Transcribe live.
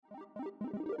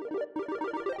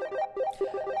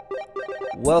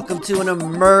Welcome to an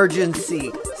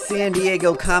emergency San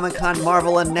Diego Comic-Con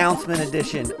Marvel announcement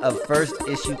edition of First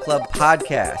Issue Club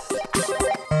podcast.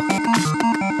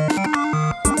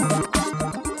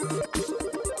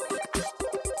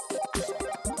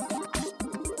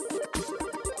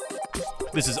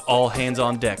 This is all hands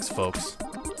on decks, folks.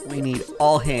 We need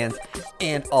all hands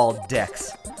and all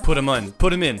decks. Put them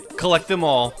in, collect them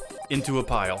all into a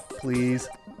pile. Please.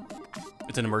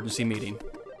 It's an emergency meeting.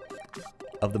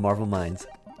 Of the Marvel minds.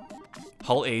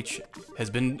 Hall H has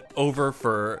been over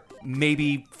for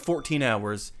maybe 14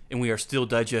 hours, and we are still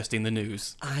digesting the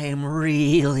news. I am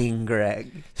reeling,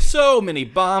 Greg. So many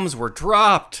bombs were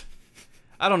dropped.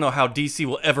 I don't know how DC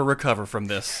will ever recover from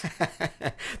this.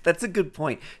 That's a good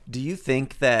point. Do you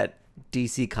think that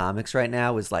DC Comics right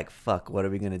now is like, fuck, what are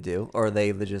we going to do? Or are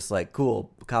they just like, cool,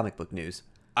 comic book news?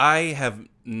 I have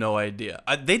no idea.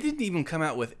 They didn't even come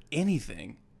out with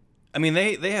anything. I mean,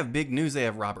 they have big news. They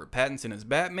have Robert Pattinson as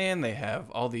Batman. They have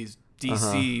all these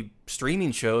DC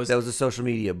streaming shows. That was a social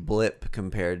media blip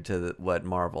compared to what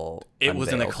Marvel It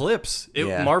was an eclipse.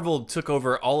 Marvel took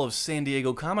over all of San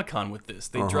Diego Comic-Con with this.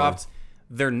 They dropped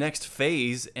their next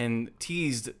phase and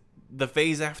teased the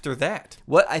phase after that.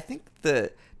 What I think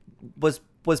was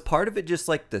part of it just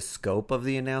like the scope of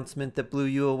the announcement that blew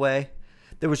you away?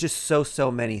 There was just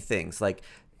so many things. Like,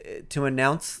 to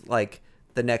announce, like,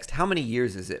 the next, how many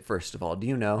years is it, first of all? Do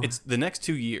you know? It's the next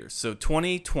 2 years. So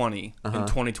 2020 and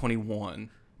 2021,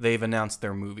 they've announced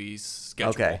their movies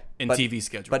schedule and TV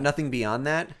schedule. But nothing beyond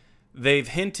that? They've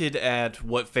hinted at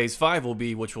what Phase 5 will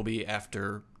be, which will be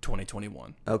after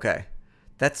 2021. Okay.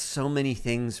 That's so many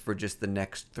things for just the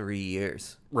next 3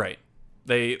 years. Right.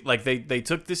 They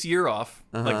took this year off.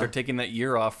 Like, they're taking that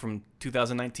year off from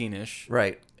 2019-ish.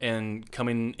 Right. And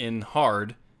coming in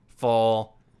hard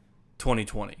fall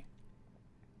 2020.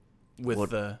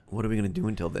 What are we going to do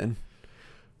until then?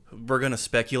 We're going to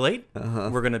speculate.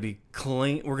 We're going to be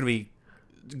We're going to be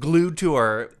glued to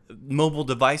our mobile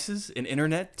devices and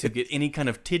internet to get any kind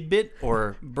of tidbit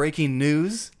or breaking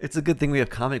news. It's a good thing we have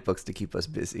comic books to keep us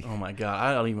busy. Oh my God,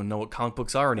 I don't even know what comic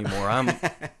books are anymore.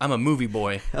 I'm a movie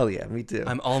boy. Oh yeah, me too.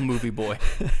 I'm all movie boy.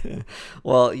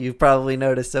 Well, you've probably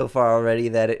noticed so far already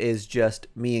that it is just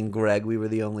me and Greg. We were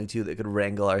the only two that could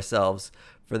wrangle ourselves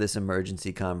for this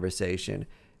emergency conversation.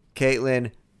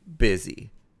 Caitlin,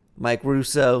 busy. Mike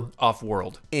Russo,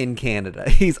 off-world. In Canada.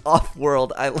 He's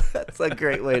off-world. That's a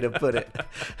great way to put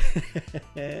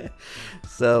it.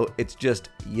 So it's just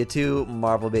you two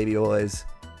Marvel baby boys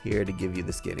here to give you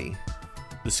the skinny.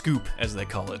 The scoop, as they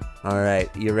call it. All right,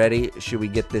 you ready? Should we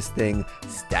get this thing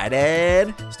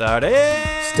started?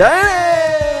 Started!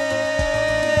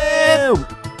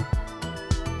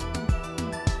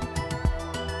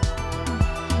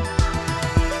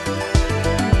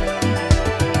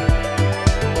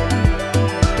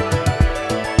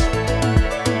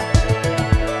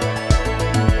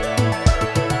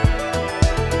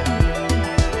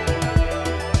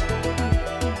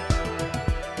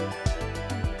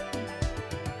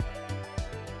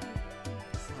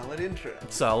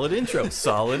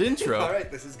 Solid intro. All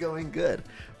right, this is going good.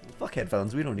 Fuck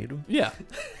headphones. We don't need them. Yeah.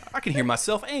 I can hear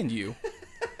myself and you.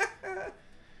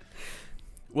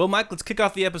 Well, Mike, let's kick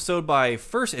off the episode by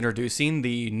first introducing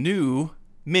the new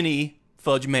mini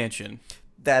Fudge Mansion.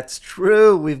 That's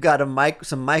true. We've got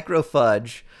some micro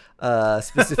fudge.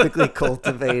 Specifically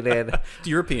cultivated.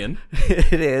 European.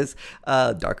 It is.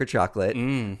 Darker chocolate.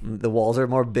 The walls are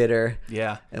more bitter.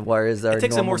 Yeah. And whereas our it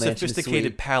takes a more mansion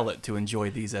sophisticated palate to enjoy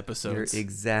these episodes. You're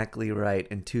exactly right.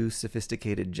 And two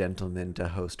sophisticated gentlemen to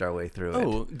host our way through it.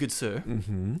 Oh, good sir.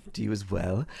 Mm-hmm. To you as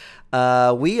well.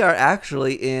 We are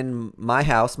actually in my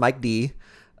house, Mike D,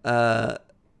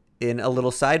 in a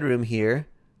little side room here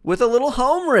with a little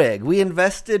home rig. We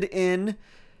invested in...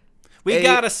 We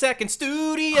got a second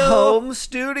studio. Home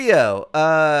studio.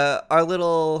 Our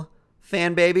little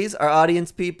fan babies, our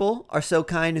audience people are so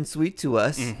kind and sweet to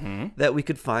us that we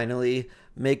could finally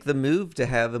make the move to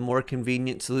have a more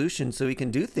convenient solution so we can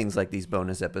do things like these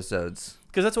bonus episodes.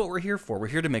 Because that's what we're here for. We're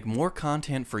here to make more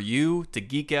content for you, to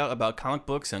geek out about comic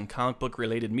books and comic book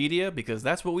related media, because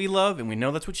that's what we love and we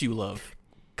know that's what you love.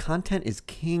 Content is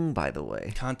king, by the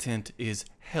way. Content is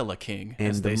hella king, and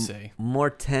as they say. More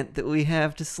tent that we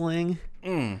have to sling.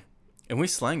 And we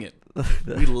slang it.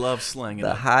 We love slanging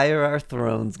the it. higher our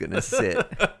throne's going to sit.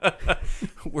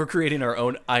 We're creating our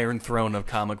own Iron Throne of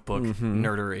comic book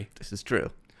nerdery. This is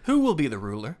true. Who will be the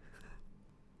ruler?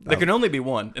 There can only be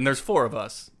one, and there's 4 of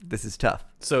us. This is tough.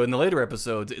 So in the later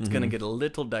episodes, it's going to get a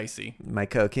little dicey. My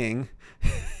co-king.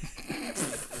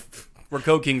 We're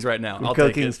co-kings right now. We're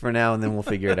co-kings for now, and then we'll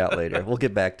figure it out later. We'll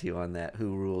get back to you on that.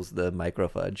 Who rules the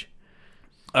microfudge?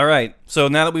 All right. So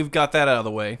now that we've got that out of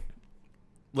the way,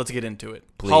 let's get into it.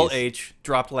 Please. Hall H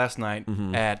dropped last night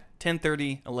at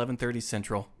 10:30, 11:30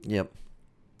 Central. Yep.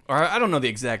 Or I don't know the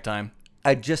exact time.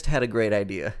 I just had a great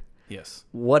idea. Yes.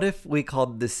 What if we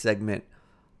called this segment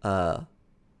Haul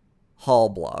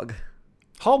Blog?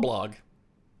 Hall blog.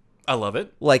 I love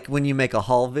it. Like when you make a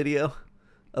haul video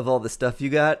of all the stuff you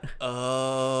got.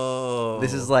 Oh.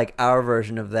 This is like our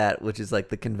version of that, which is like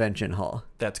the convention haul.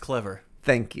 That's clever.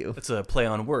 Thank you. It's a play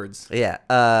on words. Yeah.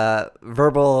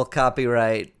 Verbal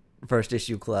copyright, First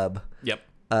Issue Club. Yep.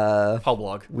 Hall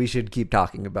blog. We should keep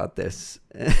talking about this.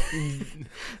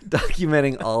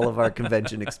 Documenting all of our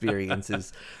convention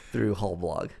experiences through Haul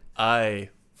Blog. I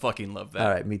fucking love that. All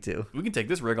right, me too. We can take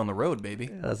this rig on the road, baby.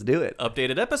 Let's do it.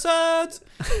 Updated episodes.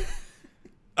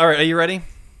 All right, are you ready?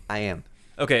 I am.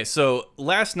 Okay, so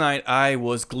last night I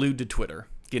was glued to Twitter,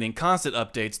 getting constant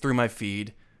updates through my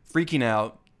feed, freaking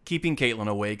out, keeping Caitlin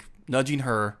awake, nudging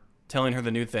her, telling her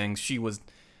the new things. She was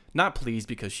not pleased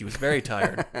because she was very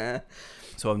tired.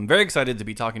 So I'm very excited to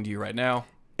be talking to you right now.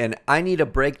 And I need a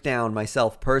breakdown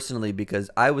myself personally because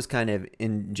I was kind of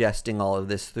ingesting all of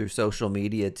this through social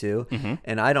media too. Mm-hmm.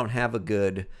 And I don't have a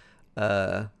good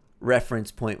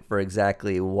reference point for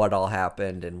exactly what all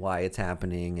happened and why it's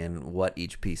happening and what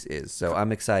each piece is. So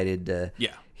I'm excited to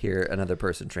hear another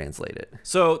person translate it.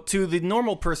 So to the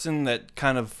normal person that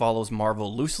kind of follows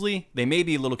Marvel loosely, they may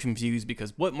be a little confused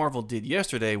because what Marvel did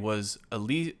yesterday was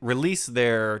release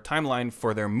their timeline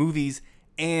for their movies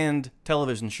and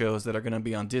television shows that are going to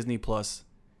be on Disney Plus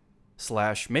 /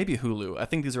 maybe Hulu. I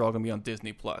think these are all going to be on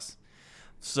Disney Plus.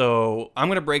 So I'm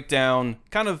going to break down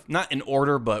kind of not in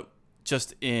order, but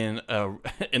just in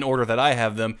order that I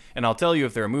have them. And I'll tell you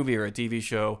if they're a movie or a TV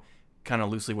show, kind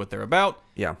of loosely what they're about.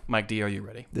 Yeah. Mike D, are you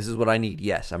ready? This is what I need.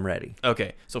 Yes, I'm ready.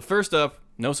 Okay. So first up,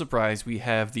 no surprise, we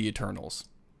have the Eternals,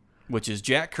 which is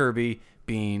Jack Kirby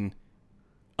being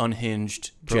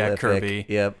unhinged Jack Prolific.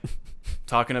 Kirby. Yep.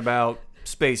 Talking about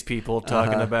space people,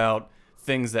 talking about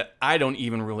things that I don't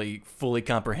even really fully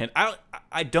comprehend.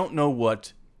 I don't know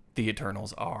what the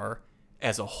Eternals are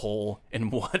as a whole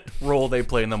and what role they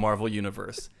play in the Marvel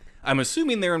Universe. I'm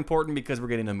assuming they're important because we're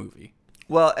getting a movie.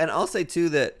 Well, and I'll say too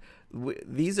that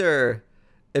these are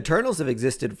Eternals have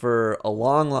existed for a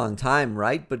long, long time,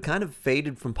 right? But kind of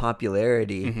faded from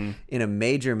popularity in a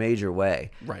major, major way.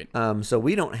 Right. So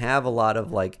we don't have a lot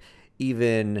of like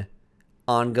even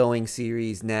ongoing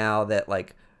series now that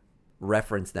like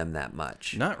reference them that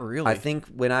much. Not really. I think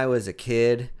when I was a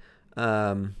kid,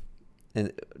 and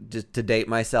just to date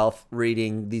myself,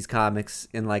 reading these comics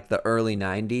in like the early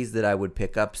 90s, that I would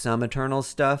pick up some Eternals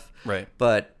stuff. Right.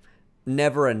 But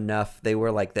never enough. They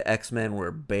were like the X-Men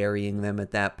were burying them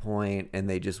at that point, and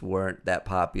they just weren't that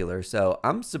popular. So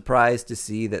I'm surprised to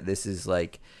see that this is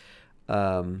like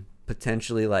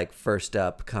potentially like first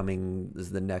up coming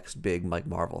as the next big like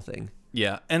Marvel thing.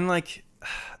 Yeah, and like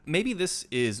maybe this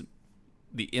is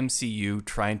the MCU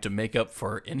trying to make up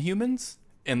for Inhumans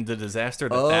and the disaster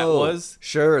that was.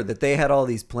 Sure, that they had all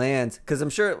these plans, because I'm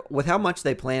sure with how much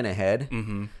they plan ahead,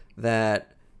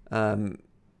 that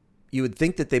you would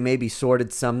think that they maybe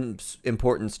sorted some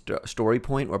important story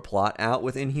point or plot out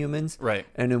with Inhumans. Right.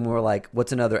 And then we're like,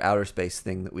 what's another outer space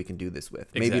thing that we can do this with?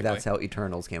 Exactly. Maybe that's how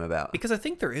Eternals came about. Because I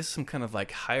think there is some kind of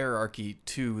like hierarchy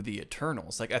to the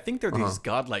Eternals. Like I think they're these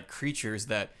godlike creatures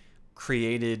that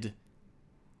created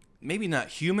maybe not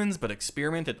humans, but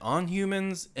experimented on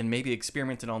humans and maybe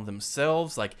experimented on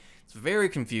themselves. Like it's very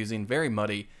confusing, very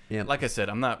muddy. Yeah. Like I said,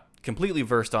 I'm not completely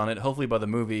versed on it. Hopefully by the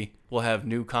movie, we'll have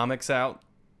new comics out.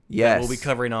 Yes. That we'll be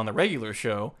covering on the regular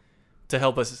show to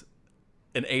help us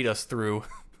and aid us through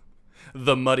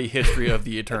the muddy history of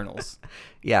the Eternals.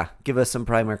 Yeah. Give us some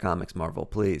primer comics, Marvel,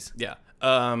 please. Yeah.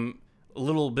 A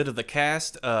little bit of the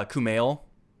cast. Kumail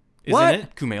is What? in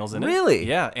it. Kumail's in it. Really?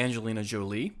 Yeah. Angelina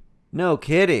Jolie. No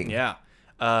kidding. Yeah.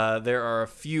 There are a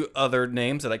few other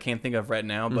names that I can't think of right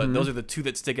now, but those are the two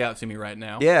that stick out to me right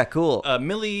now. Yeah, cool.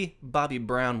 Millie Bobby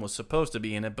Brown was supposed to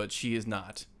be in it, but she is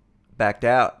not. Backed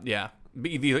out. Yeah.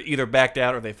 Either backed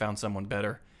out or they found someone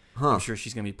better. Huh. I'm sure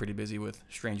she's going to be pretty busy with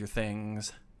Stranger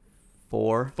Things.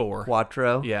 Four.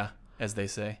 Quattro. Yeah, as they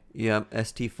say. Yep,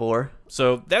 ST4.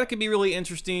 So that could be really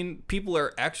interesting. People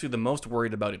are actually the most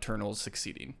worried about Eternals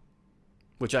succeeding,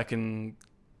 which I can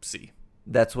see.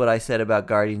 That's what I said about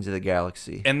Guardians of the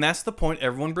Galaxy. And that's the point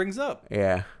everyone brings up.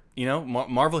 Yeah. You know,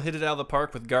 Marvel hit it out of the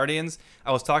park with Guardians.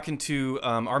 I was talking to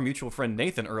our mutual friend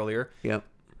Nathan earlier. Yep.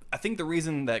 I think the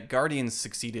reason that Guardians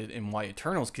succeeded and why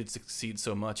Eternals could succeed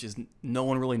so much is no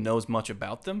one really knows much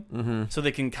about them. So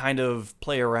they can kind of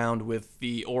play around with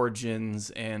the origins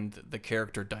and the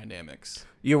character dynamics.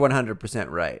 You're 100%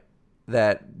 right.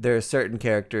 that there are certain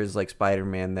characters like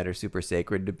Spider-Man that are super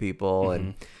sacred to people,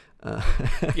 and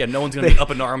yeah, no one's gonna be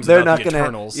up in arms about the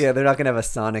Eternals. Yeah, they're not gonna have a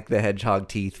Sonic the Hedgehog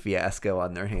teeth fiasco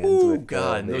on their hands. Oh with,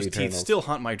 God, the those Eternals. teeth still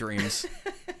haunt my dreams.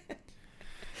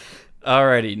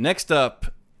 Alrighty, next up,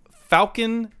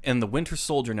 Falcon and the Winter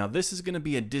Soldier. Now, this is going to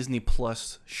be a Disney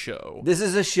Plus show. This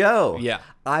is a show. Yeah.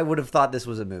 I would have thought this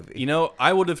was a movie. You know,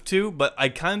 I would have too, but I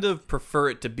kind of prefer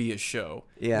it to be a show.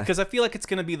 Yeah. Because I feel like it's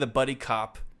going to be the buddy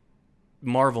cop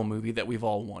Marvel movie that we've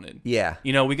all wanted. Yeah.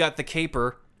 You know, we got the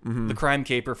caper, the crime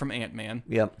caper from Ant-Man.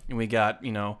 Yep. And we got,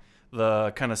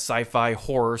 the kind of sci-fi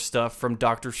horror stuff from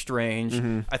Doctor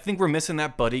Strange. I think we're missing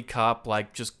that buddy cop,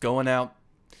 like just going out,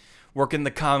 working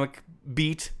the comic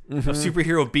beat, a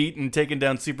superhero beat, and taking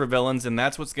down supervillains, and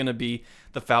that's what's going to be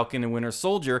the Falcon and Winter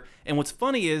Soldier. And what's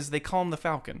funny is they call him the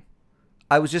Falcon.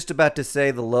 I was just about to say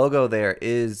the logo there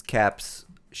is Cap's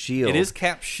shield. It is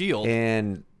Cap's shield.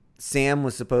 And Sam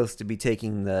was supposed to be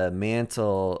taking the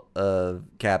mantle of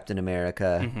Captain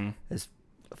America, as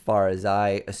far as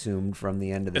I assumed from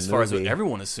the end of the movie. As far as what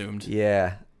everyone assumed.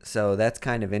 Yeah, so that's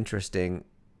kind of interesting.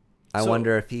 I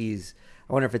wonder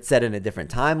if it's set in a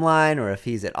different timeline, or if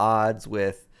he's at odds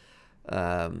with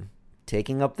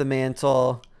taking up the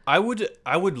mantle. I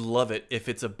would love it if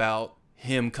it's about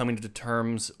him coming to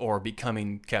terms or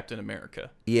becoming Captain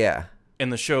America. Yeah.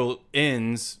 And the show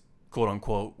ends, quote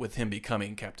unquote, with him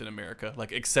becoming Captain America,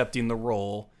 like accepting the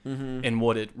role and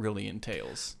what it really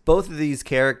entails. Both of these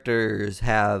characters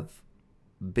have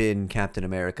been Captain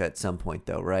America at some point,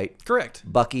 though, right? Correct.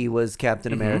 Bucky was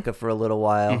Captain America for a little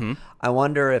while. I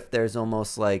wonder if there's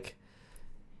almost like,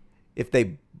 if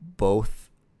they both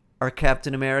are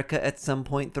Captain America at some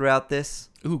point throughout this.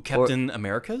 Ooh, Captain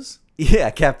America's? Yeah,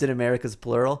 Captain America's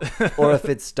plural. Or if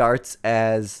it starts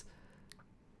as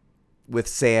with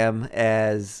Sam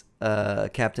as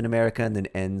Captain America and then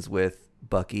ends with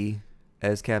Bucky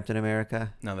as Captain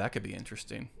America. Now that could be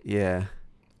interesting. Yeah.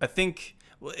 I think,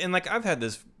 and like I've had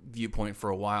this viewpoint for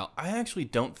a while, I actually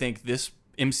don't think this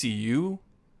MCU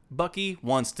Bucky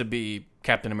wants to be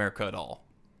Captain America at all.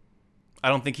 I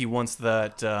don't think he wants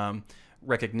that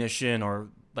recognition or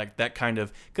like that kind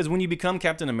of, because when you become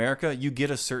Captain America, you get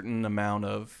a certain amount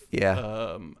of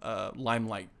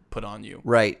limelight put on you.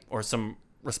 Right. Or some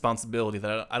responsibility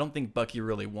that I don't think Bucky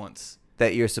really wants.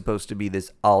 That you're supposed to be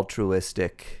this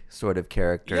altruistic sort of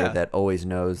character that always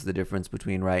knows the difference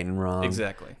between right and wrong.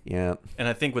 Exactly. Yeah. And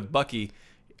I think with Bucky,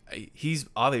 he's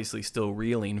obviously still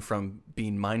reeling from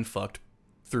being mind-fucked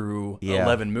through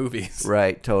 11 movies.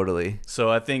 Right, totally.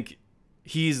 So I think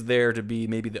he's there to be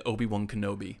maybe the Obi-Wan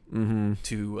Kenobi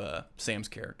to Sam's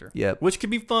character. Yep. Which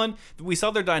could be fun. We saw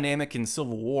their dynamic in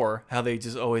Civil War, how they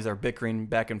just always are bickering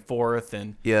back and forth.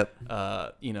 And,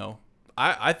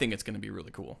 I think it's going to be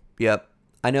really cool. Yep.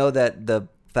 I know that the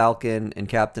Falcon and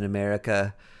Captain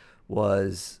America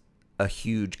was a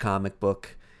huge comic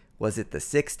book. Was it the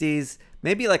 60s?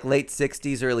 Maybe like late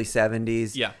 60s, early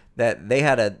 70s. Yeah. That they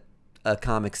had a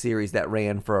comic series that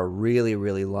ran for a really,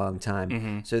 really long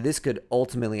time. So this could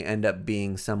ultimately end up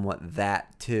being somewhat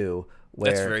that too.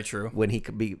 Where That's very true. When he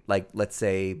could be like, let's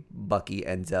say Bucky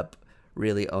ends up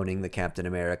really owning the Captain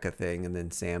America thing, and then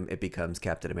Sam, it becomes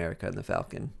Captain America and the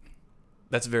Falcon.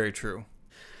 That's very true.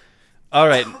 All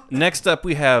right, next up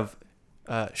we have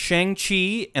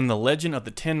Shang-Chi and the Legend of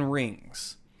the Ten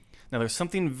Rings. Now, there's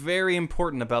something very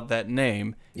important about that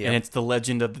name, and it's the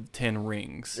Legend of the Ten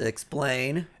Rings.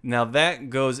 Explain. Now, that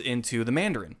goes into the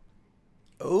Mandarin.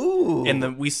 Ooh.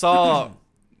 And we saw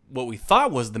what we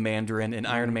thought was the Mandarin in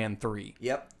Iron Man 3.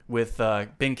 Yep. With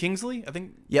Ben Kingsley, I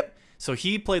think. Yep. So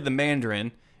he played the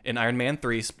Mandarin in Iron Man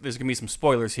 3. There's going to be some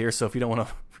spoilers here, so if you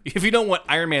don't want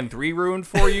Iron Man 3 ruined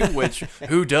for you, which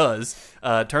who does,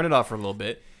 turn it off for a little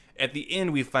bit. At the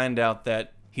end, we find out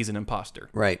that he's an imposter.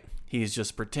 Right. He's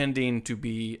just pretending to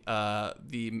be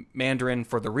the Mandarin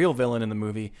for the real villain in the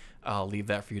movie. I'll leave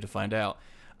that for you to find out.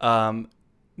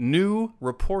 New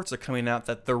reports are coming out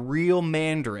that the real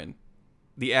Mandarin,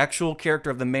 the actual character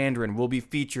of the Mandarin, will be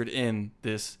featured in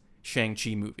this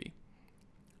Shang-Chi movie.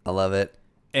 I love it.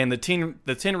 And the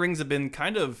Ten Rings have been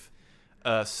kind of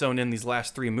sewn in these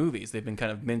last 3 movies. They've been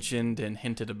kind of mentioned and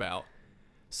hinted about.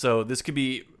 So this could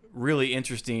be really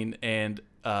interesting, and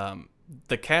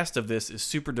the cast of this is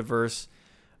super diverse.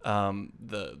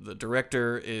 The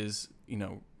director is,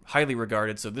 highly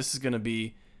regarded. So this is going to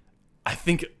be, I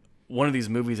think, one of these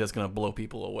movies that's going to blow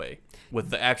people away with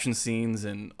the action scenes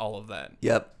and all of that.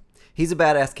 Yep. He's a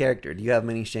badass character. Do you have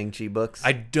many Shang-Chi books?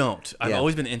 I don't. I've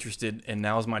always been interested, and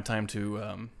now is my time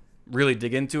to really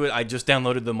dig into it. I just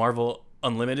downloaded the Marvel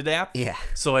Unlimited app. Yeah.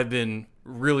 So I've been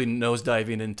really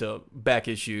nosediving into back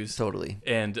issues. Totally.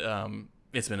 And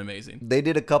It's been amazing. They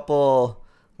did a couple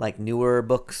like newer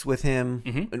books with him.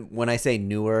 Mm-hmm. When I say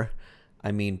newer,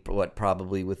 I mean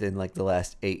probably within like the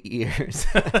last 8 years.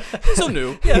 So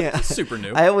new. Yeah, super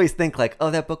new. I always think like, oh,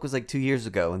 that book was like 2 years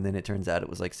ago, and then it turns out it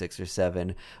was like 6 or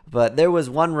 7. But there was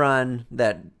one run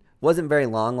that wasn't very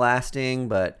long lasting,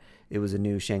 but it was a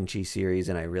new Shang-Chi series,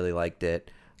 and I really liked it.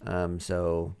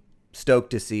 So stoked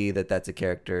to see that that's a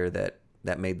character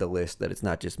that made the list, that it's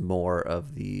not just more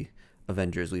of the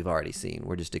Avengers we've already seen.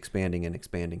 We're just expanding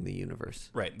the universe.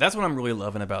 Right. That's what I'm really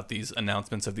loving about these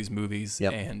announcements of these movies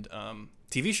and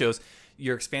TV shows.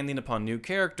 You're expanding upon new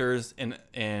characters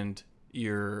and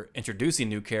you're introducing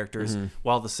new characters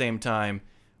while at the same time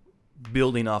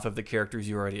building off of the characters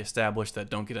you already established that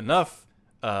don't get enough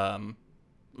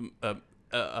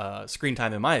screen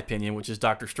time, in my opinion, which is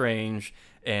Doctor Strange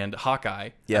and Hawkeye.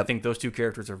 I think those two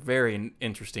characters are very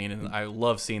interesting, and I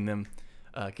love seeing them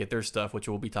get their stuff, which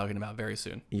we'll be talking about very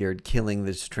soon. You're killing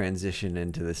this transition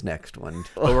into this next one.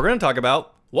 But we're going to talk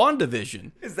about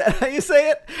WandaVision. Is that how you say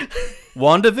it?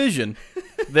 WandaVision.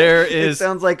 There is. It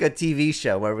sounds like a TV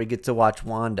show where we get to watch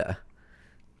Wanda.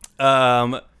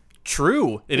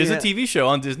 True. It is a TV show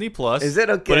on Disney Plus. Is it?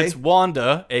 Okay. But it's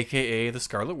Wanda, aka the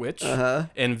Scarlet Witch,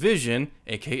 and Vision,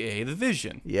 aka the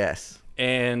Vision. Yes.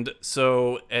 And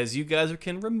so, as you guys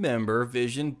can remember,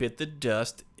 Vision bit the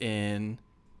dust in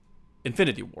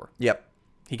Infinity War. Yep.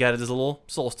 He got his little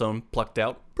soul stone plucked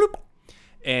out. Bloop.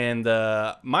 And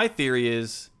my theory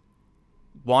is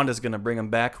Wanda's going to bring him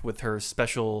back with her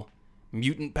special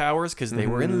mutant powers because they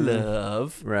were in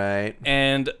love. Right.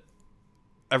 And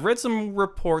I've read some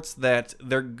reports that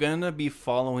they're going to be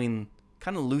following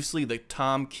kind of loosely the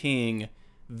Tom King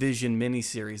Vision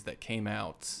miniseries that came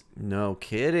out. No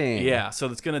kidding. Yeah, so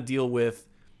it's going to deal with,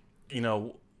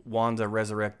 Wanda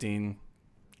resurrecting,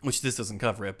 which this doesn't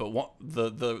cover it, but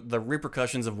the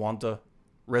repercussions of Wanda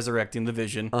resurrecting the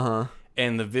Vision,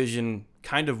 and the Vision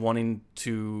kind of wanting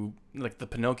to, like the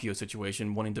Pinocchio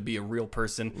situation, wanting to be a real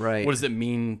person. Right. What does it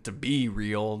mean to be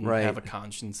real and right. have a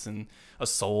conscience and a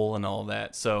soul and all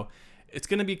that? So it's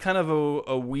going to be kind of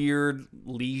a weird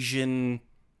Legion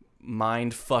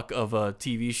mind fuck of a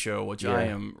TV show, which I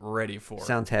am ready for.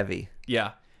 Sounds heavy.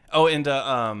 Yeah. Oh,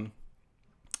 and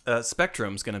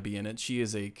Spectrum's going to be in it. She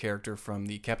is a character from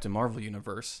the Captain Marvel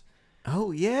universe.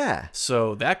 Oh, yeah.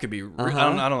 So that could be... I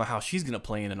don't know how she's going to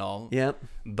play in it all. Yep.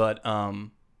 But,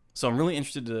 so I'm really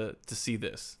interested to see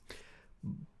this.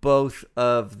 Both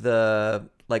of the,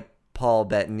 like, Paul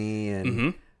Bettany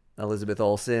and Elizabeth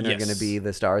Olsen are going to be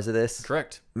the stars of this.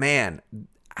 Correct. Man,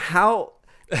 how...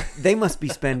 They must be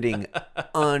spending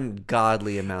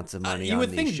ungodly amounts of money on these shows. You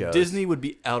would think Disney would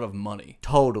be out of money.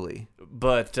 Totally.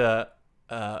 But,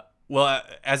 well,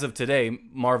 as of today,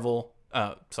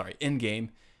 Endgame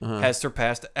has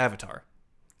surpassed Avatar.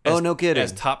 No kidding.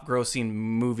 As top grossing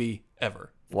movie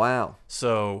ever. Wow.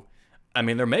 So, I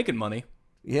mean, they're making money.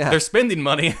 Yeah. They're spending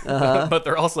money, but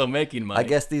they're also making money. I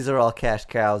guess these are all cash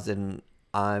cows, and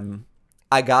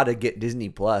I gotta get Disney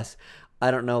Plus. I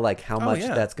don't know like how much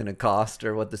that's going to cost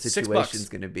or what the situation's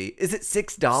going to be. Is it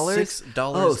 $6? $6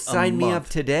 Oh, sign me up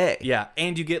today. Yeah,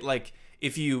 and you get like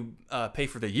if you pay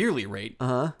for the yearly rate,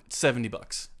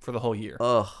 $70 for the whole year.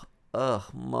 Ugh,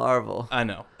 Marvel. I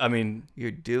know. I mean,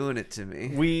 you're doing it to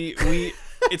me. We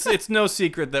it's no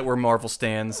secret that we're Marvel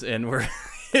stans and we're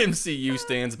MCU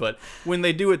stans, but when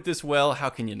they do it this well, how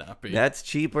can you not be? That's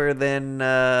cheaper than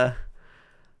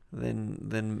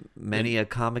many a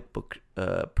comic book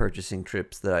purchasing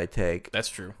trips that I take. That's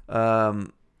true.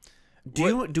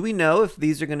 Do we know if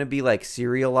these are going to be like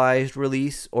serialized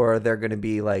release or they're going to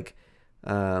be like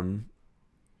I don't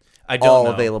all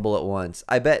know. available at once?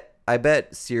 I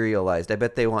bet serialized. I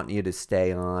bet they want you to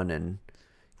stay on and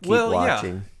keep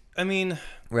watching. Yeah. I mean,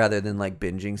 rather than like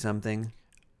binging something.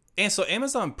 And so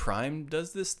Amazon Prime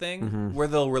does this thing where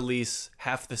they'll release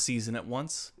half the season at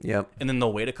once. Yep. And then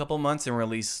they'll wait a couple months and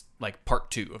release like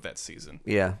part 2 of that season.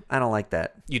 Yeah, I don't like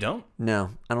that. You don't?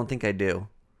 No, I don't think I do.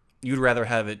 You'd rather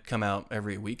have it come out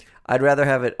every week? I'd rather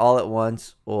have it all at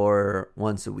once or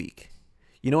once a week.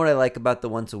 You know what I like about the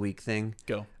once a week thing?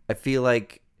 Go. I feel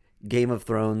like Game of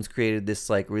Thrones created this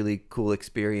like really cool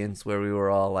experience where we were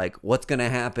all like, what's going to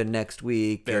happen next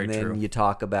week? Very and then true. You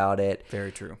talk about it.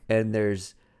 Very true. And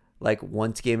there's like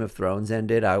once Game of Thrones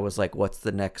ended, I was like, what's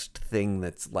the next thing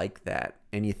that's like that?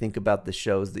 And you think about the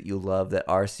shows that you love that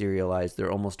are serialized.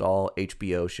 They're almost all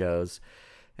HBO shows.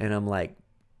 And I'm like,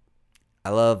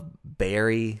 I love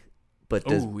Barry, but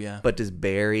does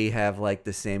Barry have like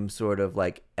the same sort of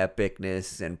like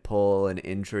epicness and pull and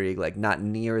intrigue? Like not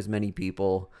near as many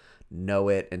people know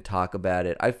it and talk about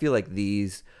it. I feel like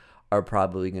these are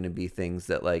probably going to be things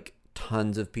that like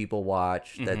tons of people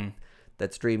watch, that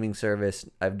that streaming service,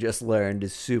 I've just learned,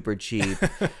 is super cheap.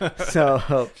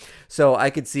 So I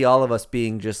could see all of us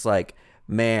being just like,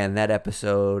 man, that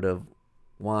episode of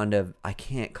I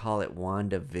can't call it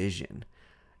WandaVision.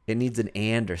 It needs an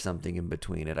and or something in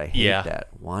between it. I hate that.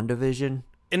 WandaVision?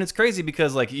 And it's crazy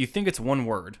because, like, you think it's one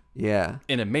word. Yeah.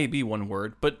 And it may be one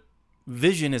word, but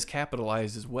vision is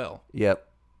capitalized as well. Yep.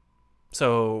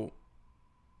 So,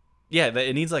 yeah,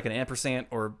 it needs like an ampersand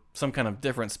or some kind of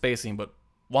different spacing, but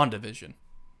WandaVision.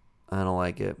 I don't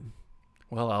like it.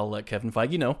 Well, I'll let Kevin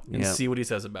Feige know and see what he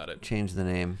says about it. Change the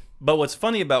name. But what's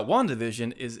funny about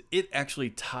WandaVision is it actually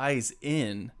ties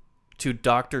in to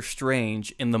Doctor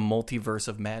Strange in the Multiverse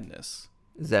of Madness.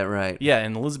 Is that right? Yeah,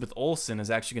 and Elizabeth Olsen is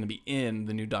actually going to be in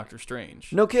the new Doctor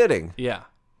Strange. No kidding. Yeah.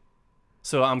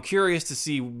 So I'm curious to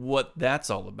see what that's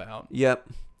all about. Yep.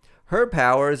 Her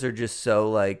powers are just so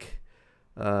like,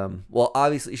 well,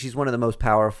 obviously she's one of the most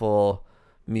powerful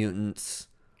mutants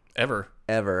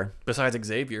Ever. Besides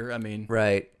Xavier, I mean.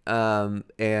 Right.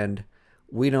 And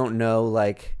we don't know,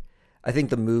 like, I think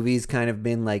the movie's kind of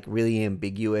been like really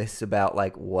ambiguous about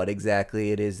like what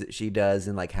exactly it is that she does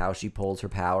and like how she pulls her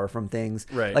power from things.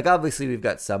 Right. Like obviously we've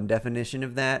got some definition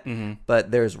of that,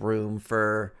 but there's room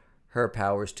for her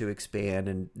powers to expand.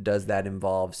 And does that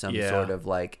involve some sort of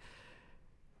like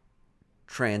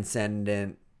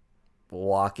transcendent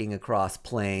walking across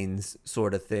planes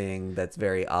sort of thing that's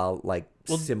very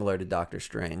similar to Doctor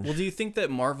Strange? Well, do you think that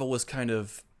Marvel was kind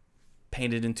of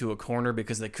painted into a corner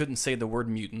because they couldn't say the word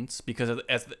mutants because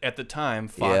at the time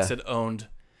Fox had owned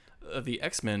the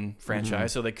X-Men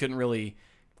franchise, so they couldn't really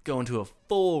go into a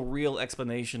full real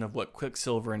explanation of what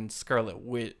Quicksilver and Scarlet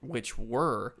Witch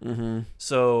were.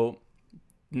 So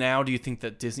now do you think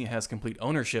that Disney has complete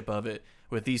ownership of it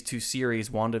with these two series,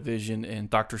 WandaVision and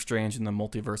Doctor Strange in the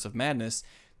Multiverse of Madness?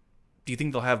 Do you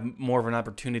think they'll have more of an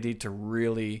opportunity to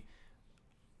really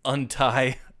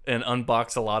untie and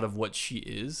unbox a lot of what she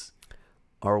is?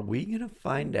 Are we going to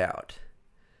find out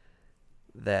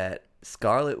that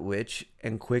Scarlet Witch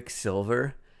and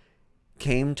Quicksilver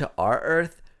came to our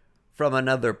Earth from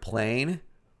another plane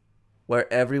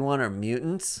where everyone are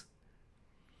mutants?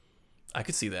 I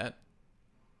could see that.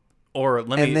 Or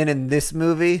And then in this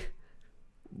movie,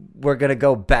 we're going to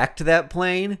go back to that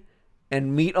plane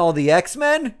and meet all the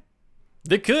X-Men?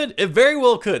 It could. It very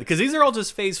well could. Because these are all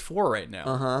just phase 4 right now.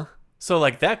 Uh-huh. So,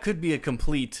 like, that could be a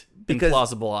complete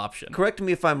implausible option. Correct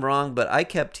me if I'm wrong, but I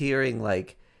kept hearing,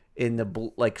 like, in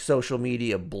the social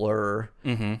media blur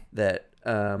that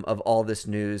of all this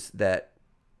news that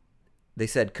they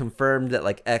said confirmed that,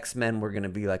 like, X-Men were going to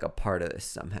be, like, a part of this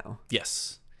somehow.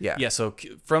 Yes. Yeah. Yeah, so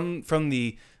from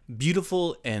the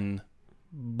beautiful and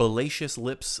bellacious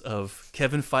lips of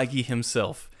Kevin Feige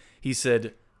himself, he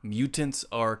said, mutants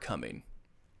are coming.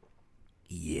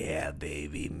 Yeah,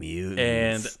 baby,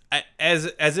 mutants. And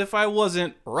as if I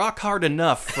wasn't rock hard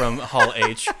enough from Hall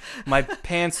H, my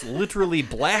pants literally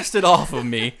blasted off of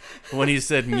me when he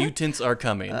said mutants are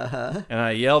coming. And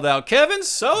I yelled out, Kevin,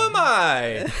 so am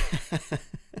I!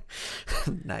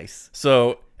 Nice.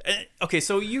 So, okay,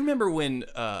 so you remember when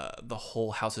the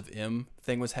whole House of M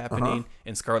thing was happening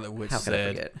and Scarlet Witch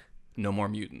said, no more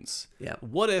mutants. Yeah.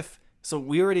 What if, so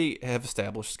we already have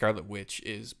established Scarlet Witch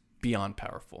is beyond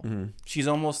powerful. She's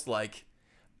almost like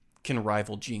can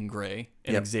rival Jean Grey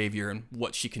and Xavier and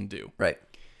what she can do. Right.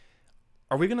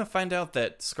 Are we going to find out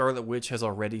that Scarlet Witch has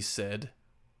already said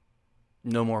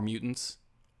no more mutants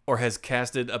or has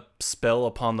casted a spell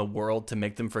upon the world to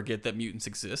make them forget that mutants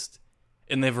exist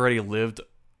and they've already lived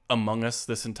among us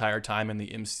this entire time in the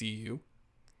MCU?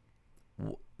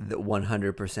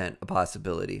 100% a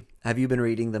possibility. Have you been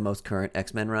reading the most current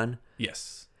X-Men run?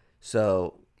 Yes.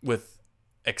 So with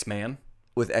X-Man?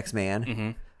 With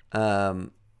X-Man.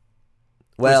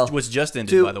 Well, which just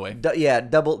ended, by the way.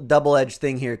 Double-edged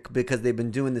thing here because they've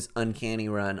been doing this Uncanny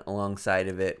run alongside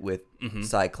of it with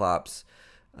Cyclops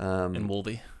and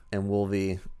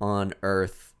Wolvie on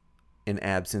Earth in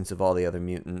absence of all the other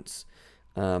mutants.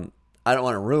 I don't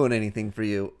want to ruin anything for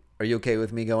you. Are you okay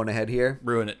with me going ahead here?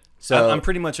 Ruin it. So I'm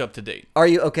pretty much up to date. Are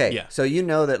you okay? Yeah. So you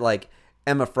know that like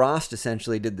Emma Frost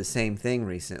essentially did the same thing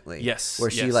recently. Yes. Where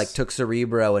she like took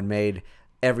Cerebro and made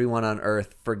everyone on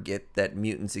Earth forget that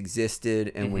mutants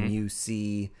existed, and when you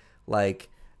see like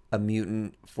a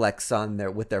mutant flex on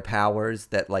with their powers,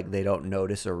 that like they don't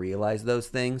notice or realize those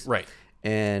things. Right.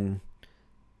 And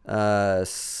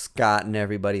Scott and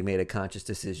everybody made a conscious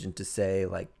decision to say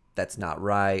like that's not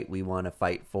right. We want to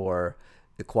fight for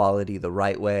equality the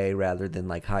right way rather than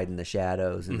like hide in the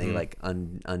shadows, and they like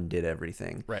undid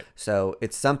everything. Right. So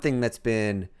it's something that's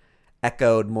been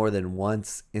echoed more than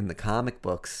once in the comic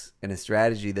books and a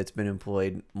strategy that's been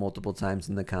employed multiple times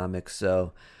in the comics.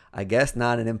 So I guess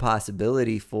not an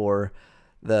impossibility for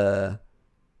the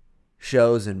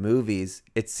shows and movies.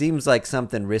 It seems like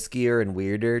something riskier and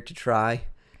weirder to try.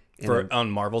 On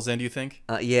Marvel's end, you think?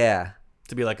 Yeah.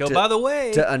 To be like, by the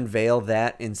way. To unveil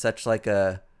that in such like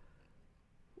a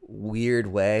weird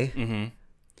way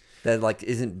that like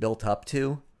isn't built up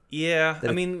to. Yeah,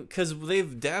 I mean, because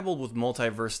they've dabbled with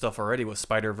multiverse stuff already with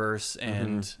Spider-Verse,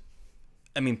 and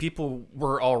I mean, people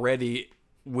were already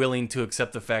willing to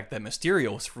accept the fact that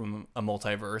Mysterio was from a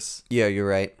multiverse. Yeah, you're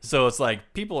right. So it's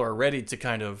like people are ready to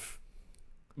kind of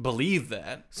believe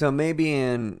that. So maybe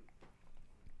in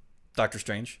Doctor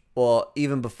Strange. Well,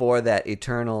 even before that,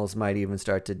 Eternals might even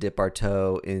start to dip our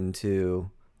toe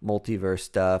into multiverse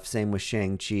stuff. Same with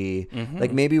Shang-Chi.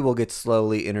 Like maybe we'll get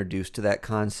slowly introduced to that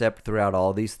concept throughout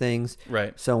all these things.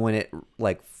 Right. So when it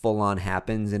like full on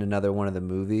happens in another one of the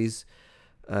movies,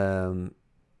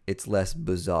 it's less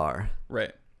bizarre.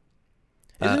 Right.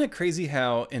 Isn't it crazy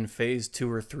how in phase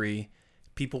 2 or 3,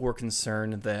 people were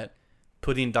concerned that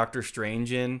putting Doctor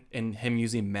Strange in and him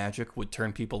using magic would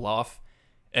turn people off?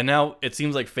 And now it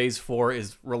seems like phase 4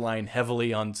 is relying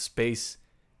heavily on space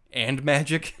and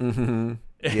magic.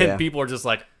 And people are just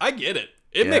like, I get it.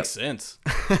 It makes sense.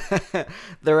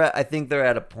 I think they're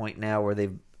at a point now where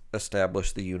they've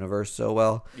established the universe so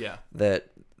well that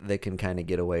they can kind of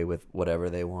get away with whatever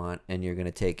they want, and you're going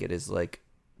to take it as like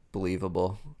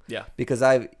believable. Yeah. Because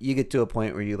you get to a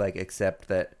point where you like accept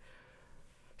that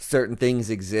certain things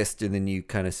exist, and then you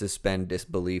kind of suspend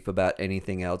disbelief about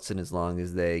anything else, and as long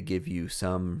as they give you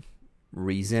some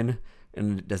reason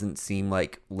and it doesn't seem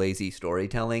like lazy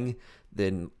storytelling,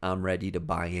 then I'm ready to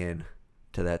buy in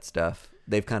to that stuff.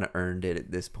 They've kind of earned it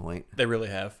at this point. They really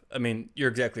have. I mean, you're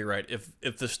exactly right.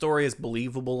 If the story is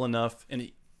believable enough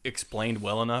and explained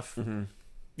well enough,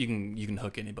 you can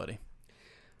hook anybody.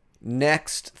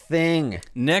 Next thing.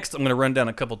 Next, I'm going to run down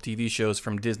a couple TV shows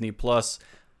from Disney Plus.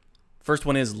 First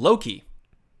one is Loki,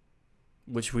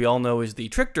 which we all know is the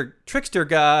trickster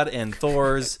god and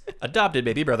Thor's adopted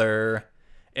baby brother.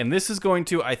 And this is going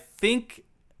to, I think,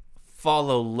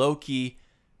 follow Loki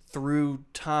through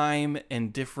time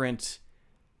and different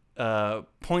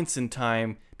points in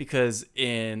time, because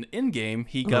in Endgame,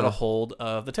 he got a hold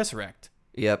of the Tesseract.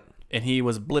 Yep. And he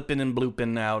was blipping and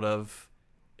blooping out of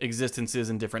existences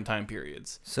in different time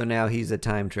periods. So now he's a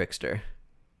time trickster.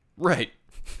 Right.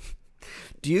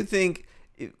 Do you think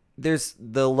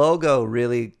the logo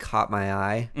really caught my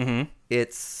eye?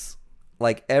 It's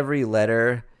like every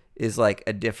letter is like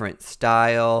a different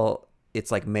style.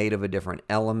 It's like made of a different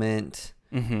element.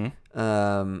 And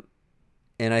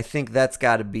I think that's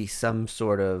got to be some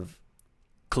sort of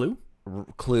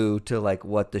clue to like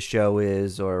what the show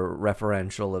is, or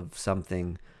referential of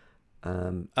something.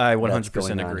 I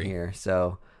 100% agree here.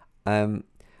 So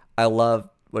I love,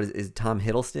 what is Tom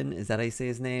Hiddleston? Is that how you say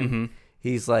his name?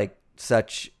 He's like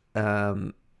such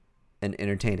an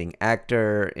entertaining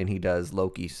actor, and he does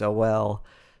Loki so well.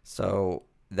 So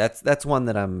that's one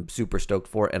that I'm super stoked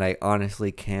for, and I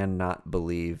honestly cannot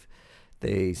believe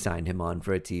they signed him on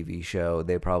for a TV show.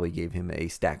 They probably gave him a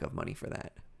stack of money for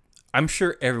that. I'm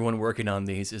sure everyone working on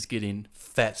these is getting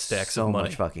fat stacks of money. So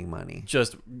much fucking money.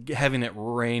 Just having it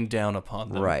rain down upon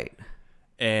them. Right.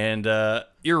 And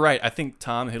you're right. I think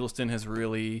Tom Hiddleston has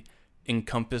really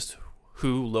encompassed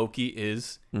who Loki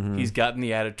is. He's gotten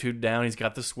the attitude down. He's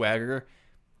got the swagger.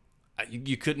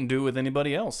 You couldn't do it with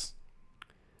anybody else.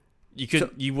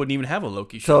 You wouldn't even have a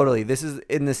Loki show. Totally. This is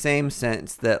in the same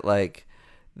sense that like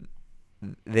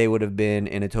they would have been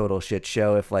in a total shit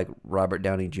show if like Robert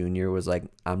Downey Jr. was like,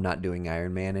 I'm not doing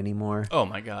Iron Man anymore. Oh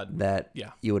my God.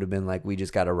 You would have been like, we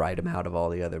just got to write him out of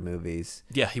all the other movies.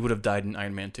 Yeah, he would have died in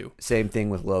Iron Man 2. Same thing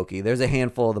with Loki. There's a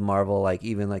handful of the Marvel, like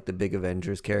even like the big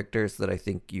Avengers characters that I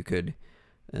think you could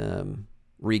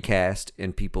recast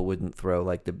and people wouldn't throw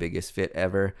like the biggest fit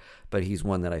ever. But he's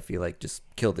one that I feel like just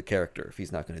killed the character if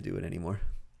he's not going to do it anymore.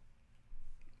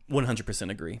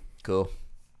 100% agree. Cool.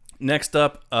 Next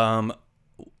up,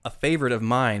 a favorite of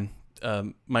mine,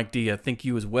 Mike D, I think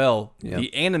you as well,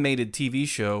 the animated TV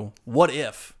show, What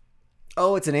If?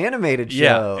 Oh, it's an animated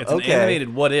show. Yeah, it's an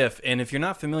animated What If. And if you're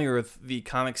not familiar with the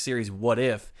comic series What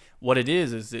If, what it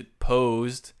is it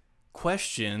posed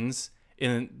questions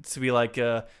to be like,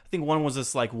 I think one was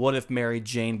this like, what if Mary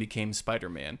Jane became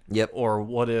Spider-Man? Yep. Or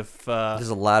what if... There's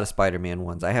a lot of Spider-Man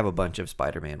ones. I have a bunch of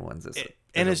Spider-Man ones.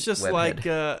 And it's just like...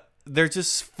 they're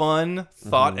just fun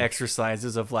thought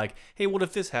exercises of like, hey, what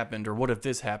if this happened? Or what if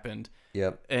this happened?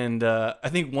 Yep. And I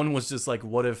think one was just like,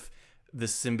 what if the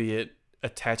symbiote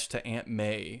attached to Aunt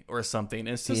May or something? And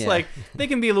it's just like, they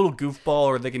can be a little goofball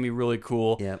or they can be really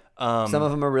cool. Yep. Some of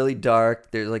them are really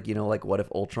dark. There's like, like what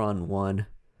if Ultron won?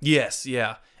 Yes,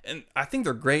 yeah. And I think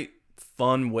they're great,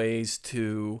 fun ways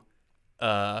to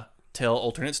tell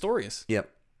alternate stories. Yep.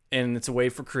 And it's a way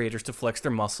for creators to flex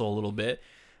their muscle a little bit.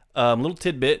 Little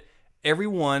tidbit,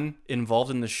 everyone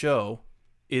involved in the show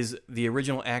is the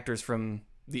original actors from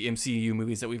the MCU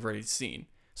movies that we've already seen.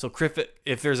 So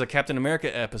if there's a Captain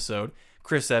America episode,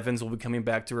 Chris Evans will be coming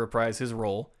back to reprise his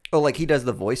role. Oh, like he does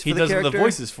the voice for the character? He does the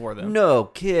voices for them. No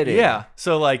kidding. Yeah.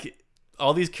 So, like,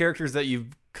 all these characters that you've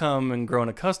come and grown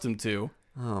accustomed to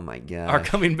oh my god, are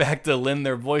coming back to lend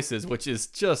their voices, which is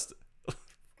just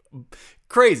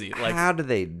crazy. Like, how do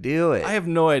they do it? I have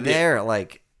no idea. They're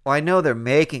like, well, I know they're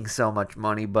making so much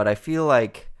money, but I feel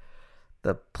like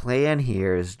the plan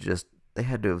here is just they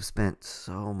had to have spent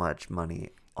so much money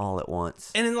all at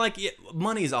once. And then, like,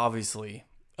 money is obviously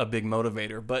a big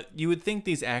motivator, but you would think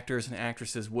these actors and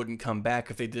actresses wouldn't come back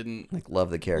if they didn't like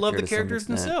love the character. Love the characters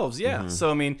themselves, yeah. Mm-hmm.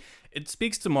 So I mean, it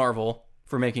speaks to Marvel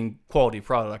for making quality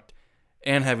product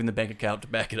and having the bank account to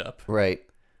back it up. Right.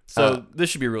 So this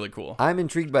should be really cool. I'm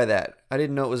intrigued by that. I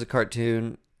didn't know it was a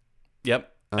cartoon.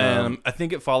 Yep. I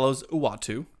think it follows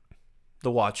Uatu,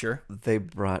 the Watcher. They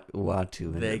brought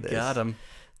Uatu into this. They got him.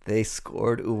 They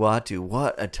scored Uatu.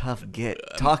 What a tough get.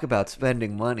 Talk about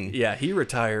spending money. Yeah, he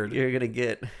retired. You're going to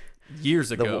get...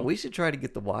 years ago. We should try to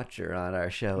get the Watcher on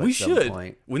our show at some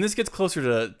point. When this gets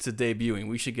closer to debuting,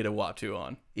 we should get a Uatu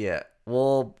on. Yeah.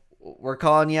 Well, we're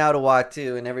calling you out,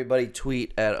 Uatu, and everybody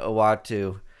tweet at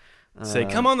Uatu. Say,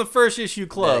 come on the First Issue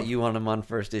Club. You want him on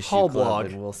First Issue Hall Club, Blog.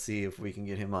 and we'll see if we can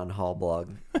get him on Hall Blog.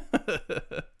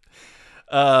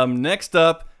 Next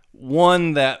up,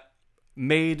 one that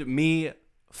made me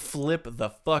flip the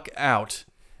fuck out.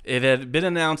 It had been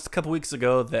announced a couple weeks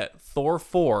ago that Thor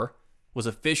 4 was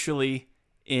officially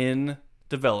in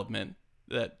development.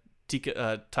 That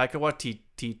Taika Waititi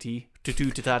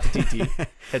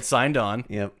had signed on.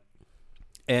 Yep.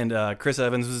 And Chris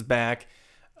Evans was back.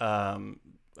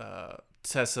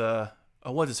 Tessa,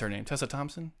 what is her name? Tessa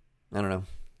Thompson? I don't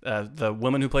know. The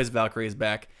woman who plays Valkyrie is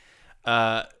back.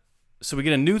 So we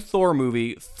get a new Thor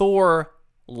movie, Thor: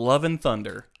 Love and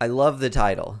Thunder. I love the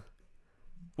title.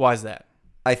 Why is that?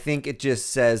 I think it just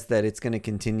says that it's going to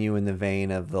continue in the vein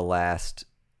of the last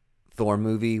Thor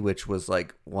movie, which was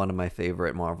like one of my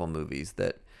favorite Marvel movies.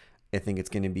 That I think it's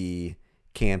going to be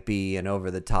campy and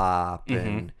over the top,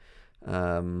 and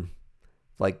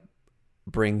like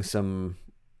bring some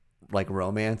like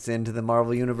romance into the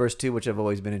Marvel universe too, which I've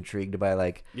always been intrigued by,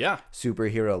 like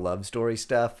superhero love story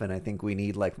stuff, and I think we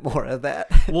need like more of that.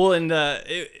 Well, and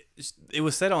it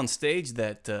was said on stage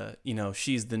that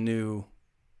she's the new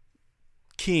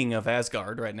king of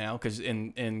Asgard right now, because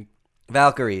in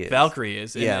Valkyrie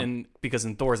is. And because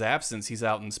in Thor's absence, he's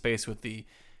out in space with the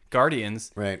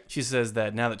Guardians. Right. She says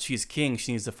that now that she's king,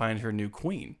 she needs to find her new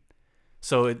queen.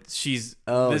 So this is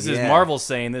Marvel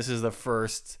saying this is the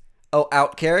first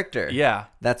out character. Yeah.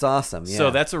 That's awesome. Yeah.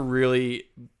 So that's a really,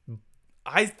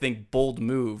 I think, bold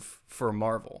move for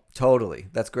Marvel. Totally.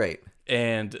 That's great.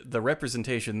 And the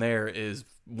representation there is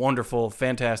wonderful,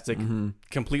 fantastic,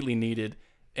 completely needed.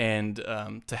 And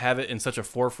to have it in such a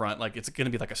forefront, like it's going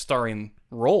to be like a starring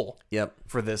role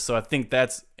for this. So I think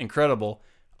that's incredible.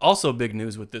 Also big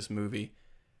news with this movie,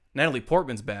 Natalie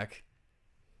Portman's back.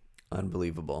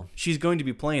 Unbelievable. She's going to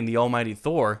be playing the almighty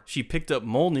Thor. She picked up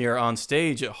Mjolnir on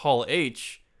stage at Hall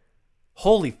H.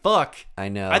 Holy fuck. I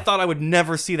know. I thought I would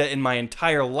never see that in my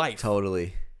entire life.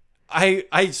 Totally.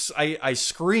 I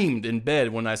screamed in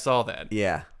bed when I saw that.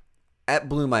 Yeah. That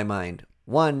blew my mind.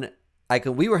 One,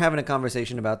 we were having a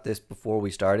conversation about this before we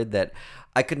started, that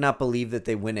I could not believe that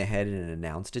they went ahead and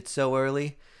announced it so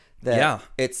early. That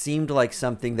it seemed like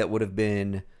something that would have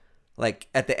been like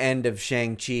at the end of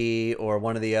Shang-Chi or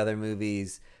one of the other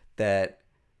movies, that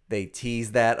they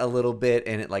tease that a little bit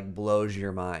and it like blows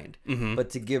your mind.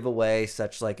 But to give away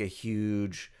such like a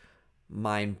huge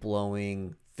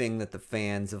mind-blowing thing that the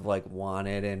fans have like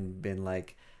wanted and been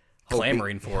like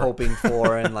hoping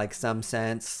for in like some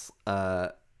sense,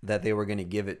 that they were going to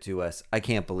give it to us. I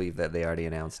can't believe that they already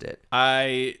announced it.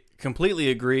 I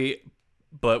completely agree,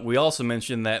 but we also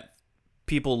mentioned that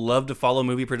people love to follow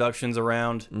movie productions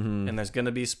around, and there's going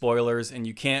to be spoilers, and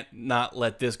you can't not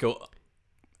let this go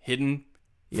hidden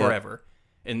forever.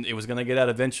 And it was going to get out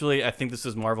eventually. I think this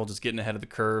is Marvel just getting ahead of the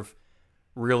curve,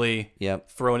 really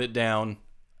throwing it down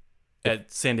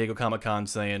at San Diego Comic-Con,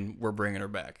 saying we're bringing her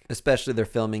back. Especially they're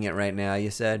filming it right now,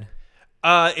 you said?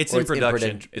 It's in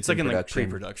production. It's like in like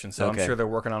pre-production, so okay. I'm sure they're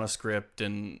working on a script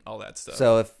and all that stuff.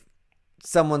 So if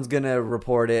someone's gonna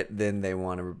report it, then they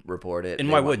want to report it.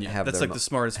 And why wouldn't you? That's like the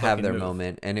smartest fucking have their move.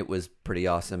 moment, and it was pretty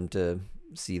awesome to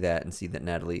see that and see that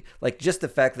Natalie, like, just the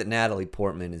fact that Natalie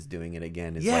Portman is doing it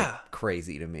again is like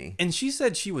crazy to me. And she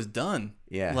said she was done.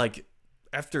 Yeah. Like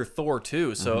after Thor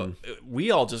 2. So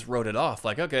we all just wrote it off.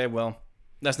 Like, okay, well,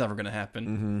 that's never going to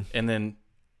happen. And then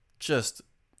just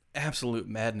absolute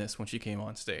madness when she came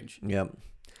on stage. Yep.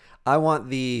 I want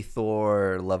the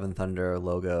Thor Love and Thunder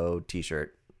logo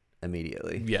t-shirt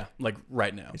immediately. Yeah, like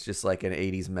right now. It's just like an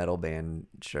 80s metal band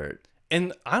shirt.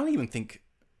 And I don't even think,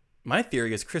 my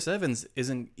theory is Chris Evans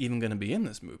isn't even going to be in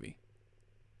this movie.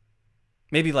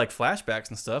 Maybe like flashbacks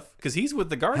and stuff, because he's with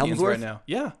the Guardians Hemsworth? right now.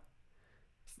 Yeah.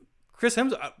 Chris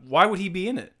Hemsworth, why would he be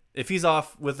in it if he's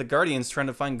off with the Guardians trying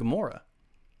to find Gamora?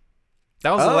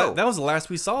 That was the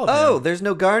last we saw of him. Oh, there's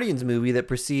no Guardians movie that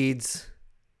precedes...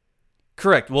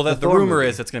 Correct. Well, the Thor rumor movie.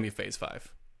 is it's going to be Phase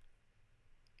 5.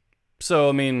 So,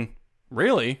 I mean,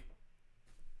 really?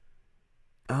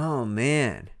 Oh,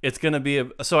 man. It's going to be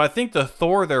so I think the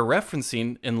Thor they're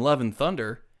referencing in Love and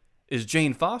Thunder is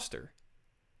Jane Foster.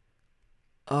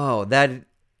 Oh, that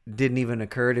didn't even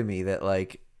occur to me that,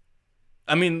 like...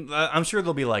 I mean, I'm sure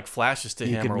there'll be like flashes to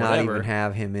you him could or not whatever. even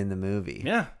have him in the movie.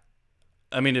 Yeah.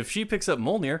 I mean, if she picks up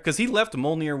Mjolnir, because he left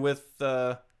Mjolnir with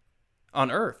on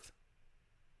Earth,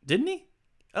 didn't he?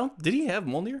 Did he have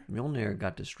Mjolnir? Mjolnir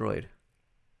got destroyed.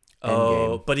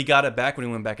 Oh, Endgame. but he got it back when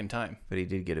he went back in time. But he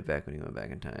did get it back when he went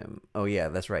back in time. Oh, yeah,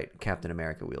 that's right. Captain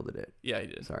America wielded it. Yeah, he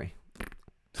did. Sorry.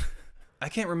 I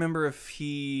can't remember if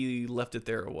he left it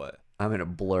there or what. I'm in a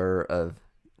blur of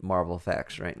Marvel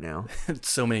facts right now.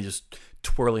 So many just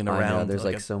twirling I know, around. there's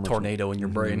like a so much tornado in your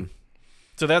Mhm. brain.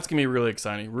 So that's gonna be really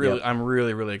exciting. Really, Yep. I'm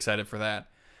really, really excited for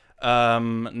that.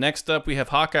 Next up, we have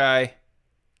Hawkeye.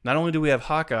 Not only do we have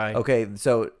Hawkeye. Okay,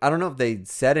 so I don't know if they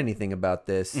said anything about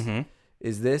this. Mhm.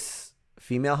 Is this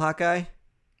female Hawkeye?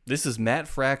 This is Matt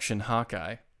Fraction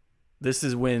Hawkeye. This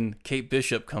is when Kate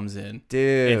Bishop comes in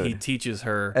Dude. and he teaches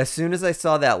her. As soon as I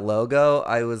saw that logo,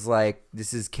 I was like,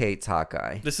 this is Kate's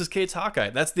Hawkeye. This is Kate's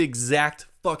Hawkeye. That's the exact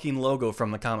fucking logo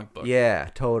from the comic book. Yeah,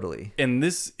 totally. And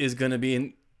this is going to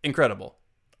be incredible.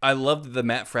 I loved the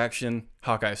Matt Fraction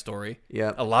Hawkeye story.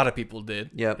 Yep. A lot of people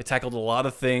did. Yep. It tackled a lot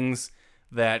of things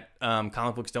that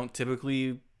comic books don't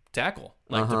typically tackle,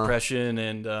 like depression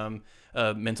and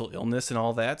mental illness and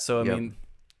all that. So, I Yep. mean,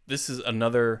 this is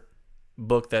another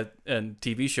book and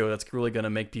TV show that's really going to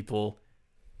make people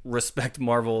respect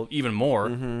Marvel even more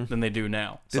than they do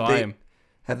now.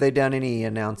 Have they done any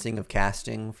announcing of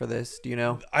casting for this? Do you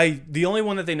know? The only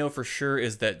one that they know for sure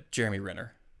is that Jeremy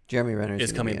Renner Jeremy Renner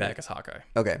is coming back as Hawkeye.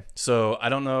 Okay. So I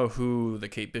don't know who the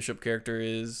Kate Bishop character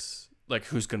is, like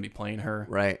who's going to be playing her.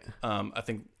 Right. I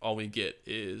think all we get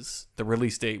is the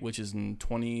release date, which is in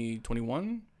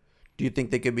 2021. Do you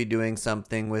think they could be doing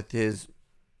something with his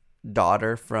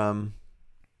daughter from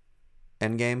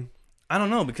Endgame? I don't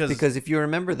know because if you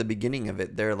remember the beginning of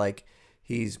it, they're like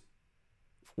he's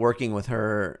working with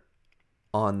her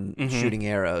on shooting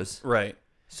arrows. Right.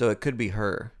 So it could be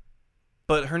her.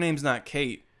 But her name's not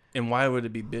Kate, and why would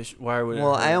it be Bishop? Why would?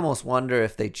 Well, I almost wonder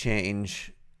if they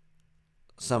change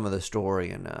some of the story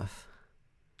enough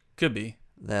Could be.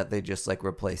 that they just like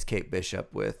replace Kate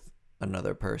Bishop with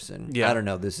another person. Yeah. I don't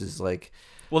know. This is like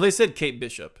Well, they said Kate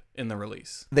Bishop in the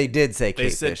release. they did say Kate They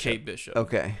said Bishop. Kate Bishop.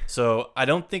 Okay. So I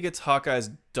don't think it's Hawkeye's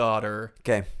daughter.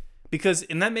 Okay. Because,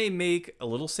 and that may make a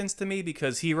little sense to me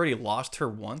because he already lost her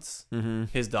once. Mm-hmm.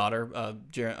 His daughter,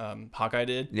 Hawkeye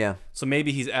did. Yeah. So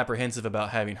maybe he's apprehensive about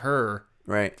having her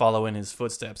Right. follow in his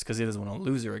footsteps because he doesn't want to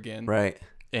lose her again. Right.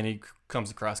 And he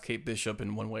comes across Kate Bishop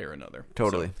in one way or another.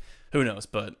 Totally. So, who knows?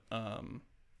 But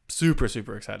super,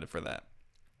 super excited for that.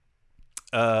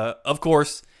 Of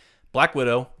course, Black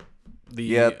Widow,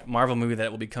 the Marvel movie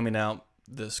that will be coming out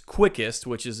this quickest,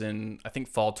 which is in, I think,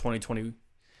 fall 2020.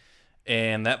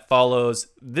 And that follows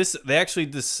this. They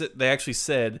actually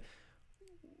said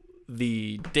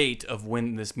the date of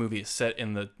when this movie is set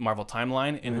in the Marvel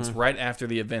timeline, and it's right after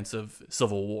the events of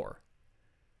Civil War.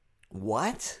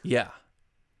 What? Yeah,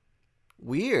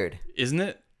 Weird. isn't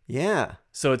it? Yeah.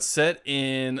 So it's set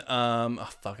in I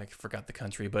forgot the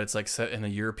country, but it's like set in a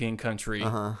European country.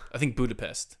 Uh-huh. I think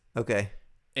Budapest. Okay.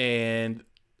 And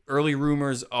early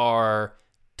rumors are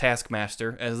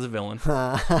Taskmaster as the villain,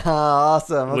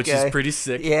 Awesome. Okay. which is pretty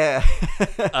sick. Yeah.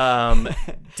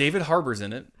 David Harbour's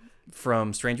in it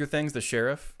from Stranger Things, the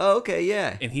sheriff. Oh, okay.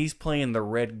 Yeah. And he's playing the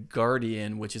Red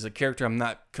Guardian, which is a character I'm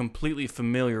not completely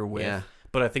familiar with. Yeah.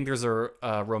 But I think there's a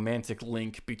romantic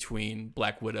link between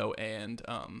Black Widow and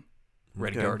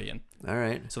Red Okay. Guardian. All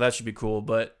right. So that should be cool.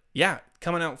 But yeah,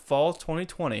 coming out fall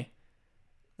 2020.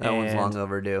 That one's and long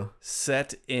overdue.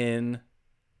 Set in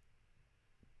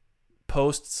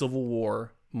post-Civil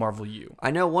War Marvel U.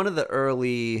 I know one of the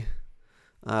early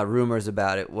rumors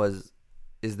about it was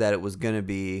is that it was going to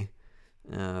be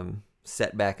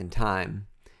set back in time.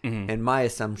 Mm-hmm. And my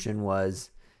assumption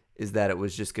is that it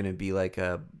was just going to be like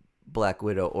a Black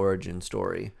Widow origin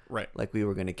story. Right. Like we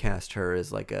were going to cast her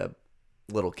as like a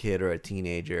little kid or a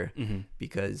teenager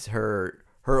because her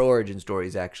origin story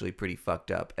is actually pretty fucked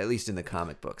up, at least in the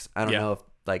comic books. I don't know if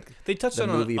like they touched the on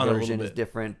movie on version is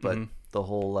different, but the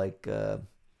whole like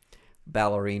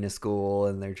ballerina school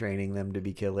and they're training them to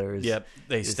be killers. Yep.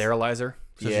 They sterilize her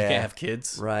so she can't have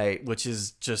kids. Right. Which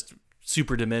is just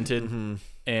super demented.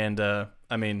 And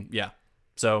I mean, yeah.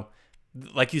 So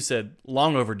like you said,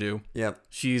 long overdue. Yep.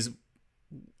 She's,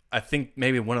 I think,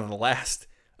 maybe one of the last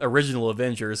original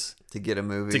Avengers to get a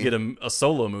movie. To get a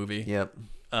solo movie. Yep.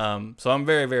 So I'm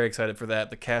very, very excited for that.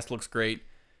 The cast looks great.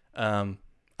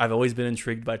 I've always been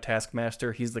intrigued by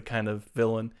Taskmaster. He's the kind of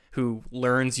villain who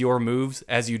learns your moves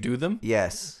as you do them.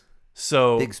 Yes.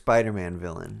 So big Spider-Man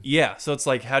villain. Yeah. So it's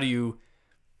like, how do you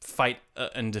fight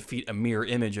and defeat a mirror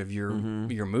image of your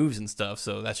moves and stuff?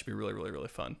 So that should be really, really, really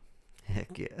fun.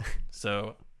 Heck yeah.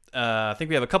 So I think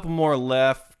we have a couple more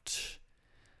left.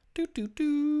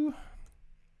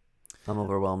 I'm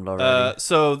overwhelmed already.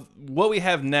 So what we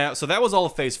have now, so that was all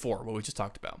of Phase 4, what we just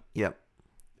talked about. Yep.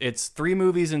 It's 3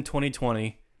 movies in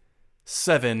 2020,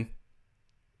 7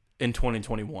 in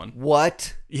 2021.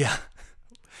 What? Yeah.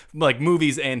 Like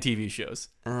movies and TV shows.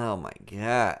 Oh my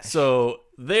gosh. So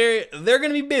they're going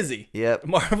to be busy. Yep.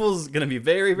 Marvel's going to be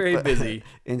very, very busy.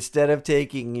 Instead of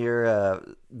taking your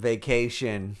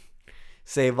vacation,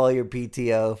 save all your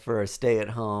PTO for a stay at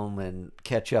home and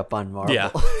catch up on Marvel. Yeah,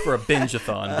 for a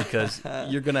binge-a-thon because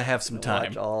you're going to have some time.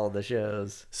 Watch all the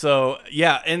shows. So,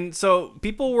 yeah, and so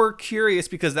people were curious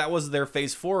because that was their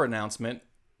Phase 4 announcement.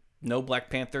 No Black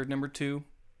Panther #2.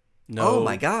 No, oh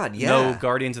my God, yeah. No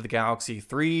Guardians of the Galaxy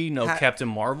 3. No Captain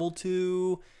Marvel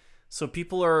 2. So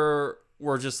people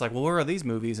were just like, well, where are these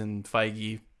movies? And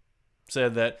Feige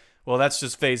said that, well, that's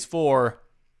just Phase 4.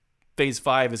 Phase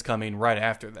 5 is coming right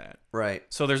after that. Right.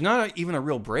 So there's not even a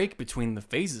real break between the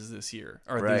phases this year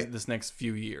or this next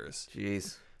few years.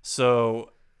 Jeez.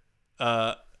 So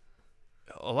a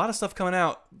lot of stuff coming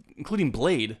out, including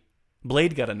Blade.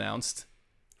 Blade got announced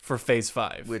for Phase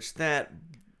 5. Which that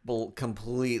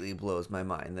completely blows my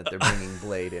mind that they're bringing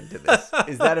Blade into this.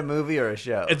 Is that a movie or a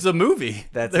show? It's a movie.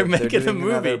 They're making a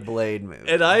movie. Another Blade movie.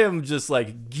 And I am just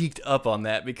like geeked up on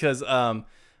that because oh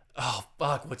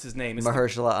fuck, what's his name?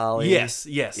 Mahershala Ali. Yes.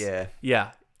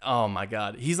 Yeah. Oh my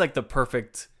God, he's like the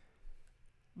perfect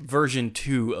version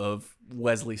 2 of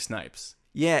Wesley Snipes.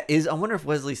 Yeah, I wonder if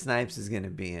Wesley Snipes is going to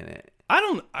be in it.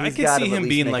 I can see him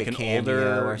being like an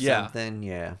older or something.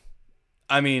 Yeah.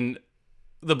 I mean,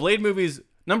 the Blade movies.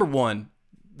 Number 1,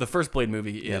 the first Blade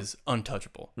movie is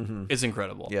untouchable. It's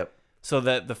incredible. Yep. So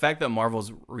that the fact that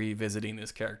Marvel's revisiting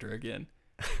this character again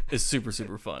is super,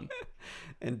 super fun.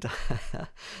 And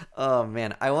oh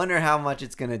man, I wonder how much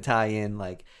it's gonna tie in.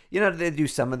 Like, they do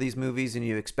some of these movies, and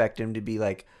you expect them to be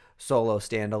like solo,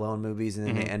 standalone movies, and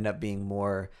then they end up being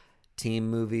more team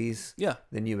movies. Yeah.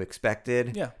 Than you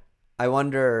expected. Yeah. I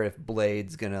wonder if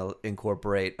Blade's gonna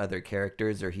incorporate other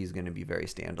characters, or he's gonna be very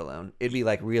standalone. It'd be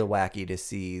like real wacky to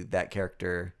see that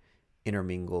character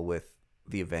intermingle with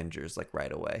the Avengers like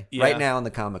right away. Yeah. Right now in the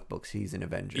comic books, he's an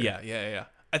Avenger. Yeah.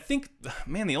 I think,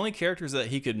 man, the only characters that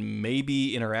he could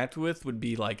maybe interact with would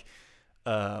be like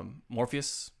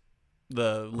Morpheus,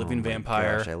 the living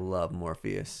vampire. Gosh, I love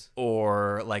Morpheus.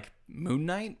 Or like Moon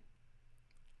Knight.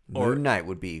 Moon Knight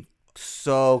would be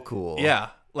so cool. Yeah.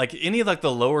 Like any of like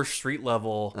the lower street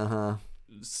level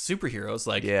superheroes.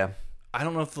 Like, I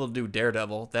don't know if they'll do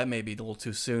Daredevil. That may be a little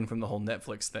too soon from the whole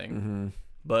Netflix thing.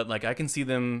 But like I can see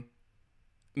them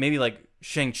maybe like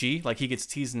Shang-Chi. Like he gets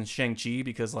teased in Shang-Chi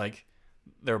because like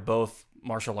they're both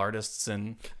martial artists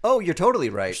and you're totally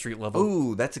right. Street level.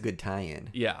 Ooh, that's a good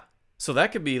tie-in. Yeah. So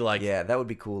that could be like, that would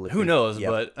be cool. Who knows?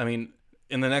 Yep. But I mean,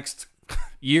 in the next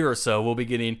year or so, we'll be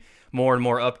getting more and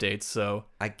more updates. So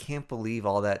I can't believe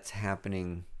all that's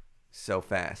happening so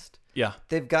fast. Yeah.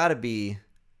 They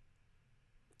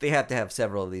have to have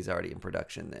several of these already in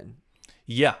production then.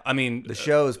 Yeah. I mean, the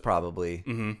shows probably.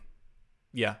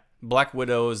 Yeah. Black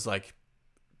Widow is like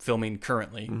filming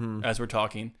currently as we're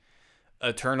talking.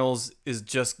 Eternals is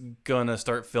just gonna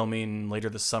start filming later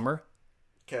this summer.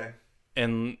 Okay.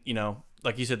 And,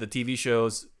 like you said, the TV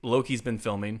shows, Loki's been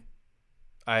filming.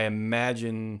 I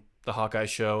imagine the Hawkeye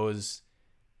show is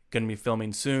going to be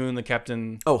filming soon. The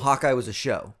Captain... Oh, Hawkeye was a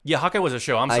show. Yeah, Hawkeye was a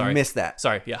show. I'm sorry. I missed that.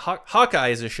 Sorry. Yeah, Hawkeye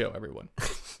is a show, everyone.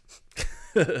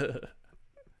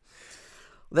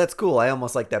 That's cool. I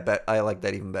almost like that. I like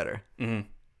that even better.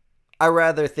 I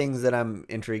rather things that I'm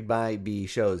intrigued by be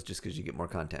shows just because you get more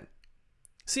content.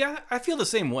 See, I feel the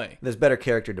same way. There's better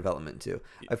character development too.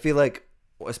 I feel like,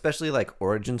 especially like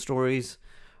origin stories,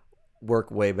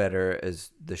 work way better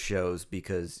as the shows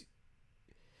because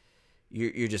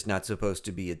you're just not supposed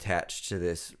to be attached to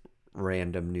this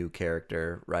random new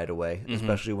character right away,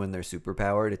 especially when they're super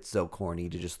powered. It's so corny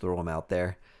to just throw them out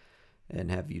there and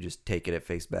have you just take it at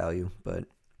face value. But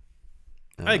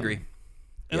I agree,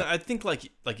 and I think like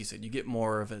you said, you get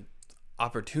more of an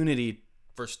opportunity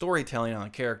for storytelling on a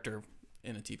character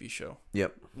in a TV show.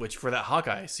 Yep. Which for that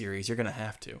Hawkeye series, you're gonna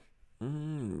have to.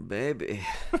 Baby.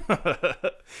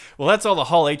 Well, that's all the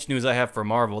Hall H news I have for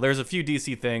Marvel. There's a few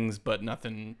DC things, but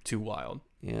nothing too wild.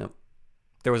 Yep.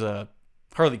 There was a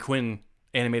Harley Quinn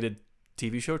animated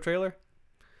TV show trailer.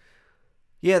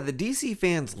 Yeah, the DC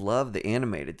fans love the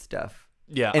animated stuff.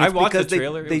 Yeah, And I it's watched the because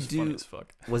trailer. It was funny as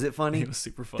fuck. Was it funny? It was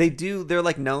super funny. They're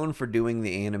like known for doing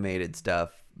the animated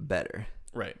stuff better.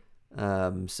 Right.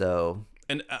 So.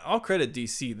 And I'll credit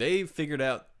DC. They figured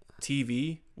out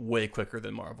TV way quicker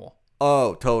than Marvel.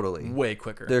 Oh, totally. Way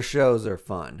quicker. Their shows are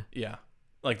fun. Yeah.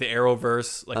 Like the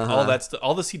Arrowverse, like all that stuff,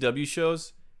 all the CW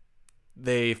shows,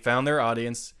 they found their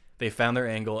audience, they found their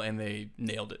angle, and they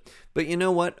nailed it. But you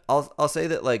know what? I'll say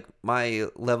that like my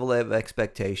level of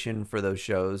expectation for those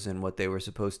shows and what they were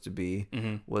supposed to be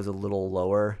was a little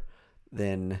lower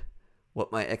than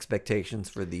what my expectations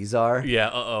for these are.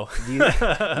 Yeah, You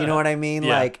know what I mean?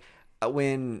 Yeah. Like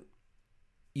when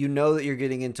you know that you're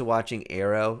getting into watching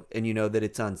Arrow and you know that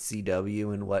it's on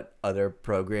CW and what other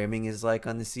programming is like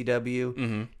on the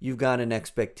CW, you've got an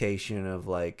expectation of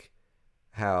like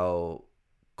how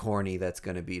corny that's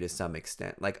going to be to some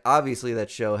extent. Like obviously that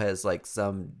show has like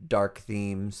some dark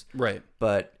themes, right?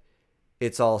 But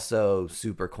it's also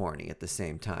super corny at the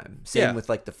same time. Same with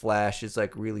like The Flash is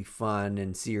like really fun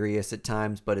and serious at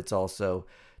times, but it's also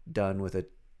done with a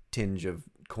tinge of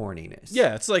corniness.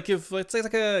 Yeah, it's like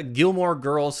a Gilmore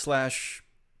Girls / like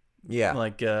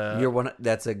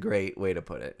that's a great way to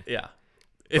put it. Yeah.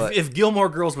 If Gilmore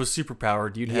Girls was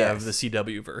superpowered, you'd have the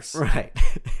CW verse. Right.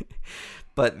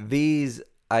 But these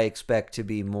I expect to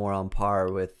be more on par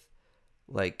with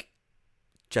like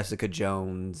Jessica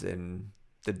Jones and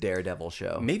the Daredevil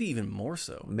show. Maybe even more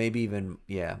so. Maybe even,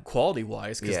 quality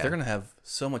wise, because they're going to have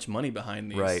so much money behind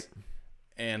these. Right.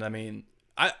 And I mean,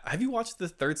 have you watched the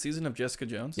 3rd season of Jessica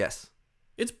Jones? Yes.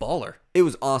 It's baller. It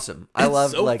was awesome. I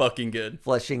loved so like fucking good.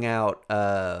 Fleshing out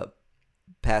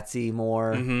Patsy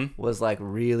Moore was like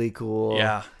really cool.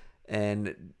 Yeah.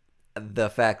 And the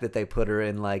fact that they put her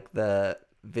in like the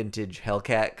vintage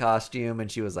Hellcat costume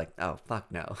and she was like, oh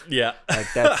fuck no. Yeah.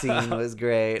 Like that scene was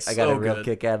great. I got a real good.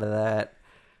 kick out of that.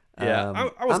 Yeah,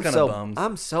 I was kind of bummed.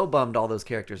 I'm so bummed all those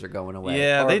characters are going away.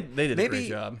 Yeah, they did a great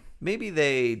job. Maybe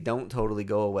they don't totally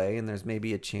go away, and there's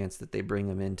maybe a chance that they bring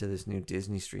them into this new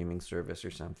Disney streaming service or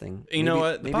something. You know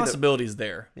what? The possibility's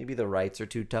there. Maybe the rights are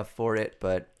too tough for it,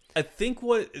 but I think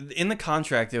what in the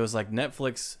contract it was like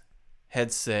Netflix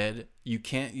had said you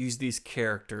can't use these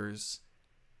characters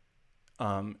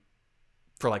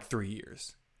for like 3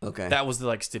 years. Okay. That was the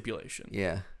like stipulation.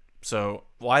 Yeah. So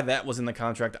why that was in the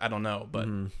contract, I don't know. But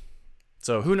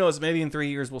so who knows? Maybe in 3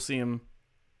 years we'll see him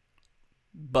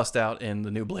bust out in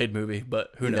the new Blade movie.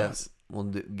 But who knows? We'll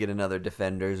get another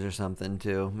Defenders or something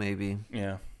too, maybe.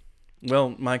 Yeah.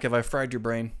 Well, Mike, have I fried your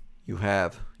brain? You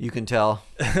have. You can tell.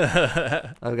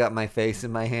 I've got my face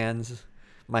in my hands.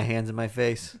 My hands in my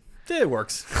face. It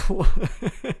works. Well,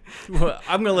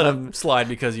 I'm gonna let him slide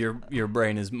because your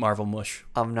brain is Marvel mush.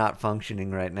 I'm not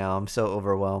functioning right now. I'm so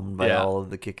overwhelmed by all of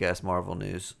the kick-ass Marvel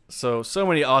news. So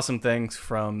many awesome things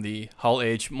from the Hall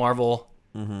H Marvel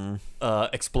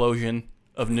explosion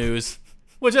of news,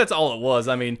 which that's all it was.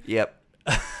 I mean, yep.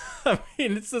 I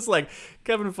mean, it's just like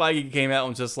Kevin Feige came out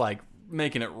and just like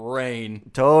making it rain.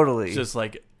 Totally. Just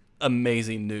like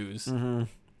amazing news.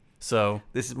 So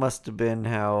this must have been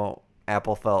how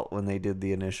Apple felt when they did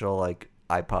the initial like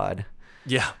iPod.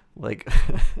 Yeah. Like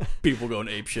people going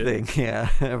apeshit. Yeah.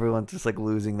 Everyone's just like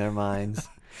losing their minds.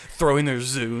 Throwing their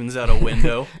Zunes out a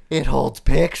window. It holds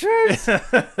pictures? Look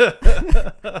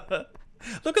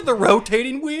at the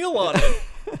rotating wheel on it.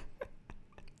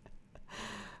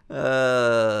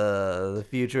 The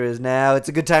future is now. It's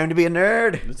a good time to be a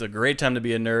nerd. It's a great time to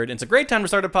be a nerd. It's a great time to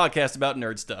start a podcast about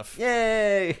nerd stuff.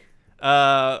 Yay.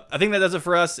 I think that does it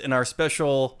for us in our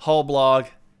special Hall Blog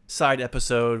side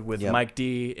episode with Mike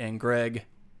D and Greg.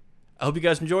 I hope you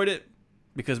guys enjoyed it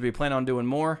because we plan on doing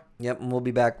more. Yep, and we'll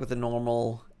be back with a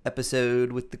normal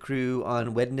episode with the crew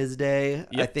on Wednesday.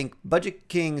 Yep. I think Budget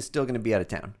King is still going to be out of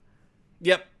town.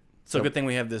 Yep. So good thing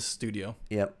we have this studio.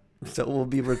 Yep. So we'll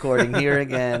be recording here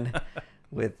again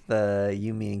with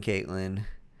you, me, and Caitlin.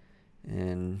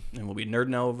 And we'll be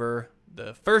nerding over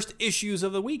the first issues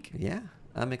of the week. Yeah,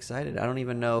 I'm excited. I don't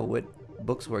even know what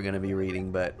books we're going to be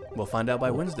reading, but We'll find out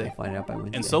by Wednesday.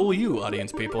 And so will you,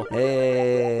 audience people.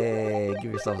 Hey,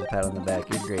 give yourselves a pat on the back.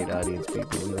 You're great, audience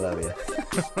people. We love you.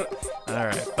 All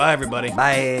right. Bye, everybody.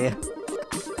 Bye.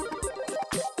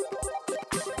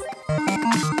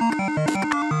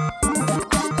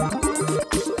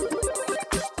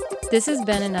 This has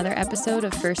been another episode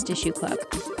of First Issue Club.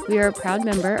 We are a proud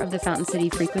member of the Fountain City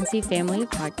Frequency family of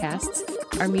podcasts.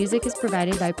 Our music is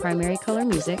provided by Primary Color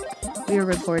Music. We are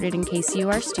recorded in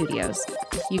KCUR Studios.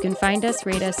 You can find us,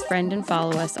 rate us, friend, and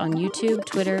follow us on YouTube,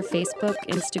 Twitter, Facebook,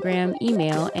 Instagram,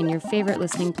 email, and your favorite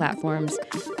listening platforms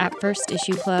at First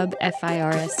Issue Club,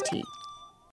 FIRST.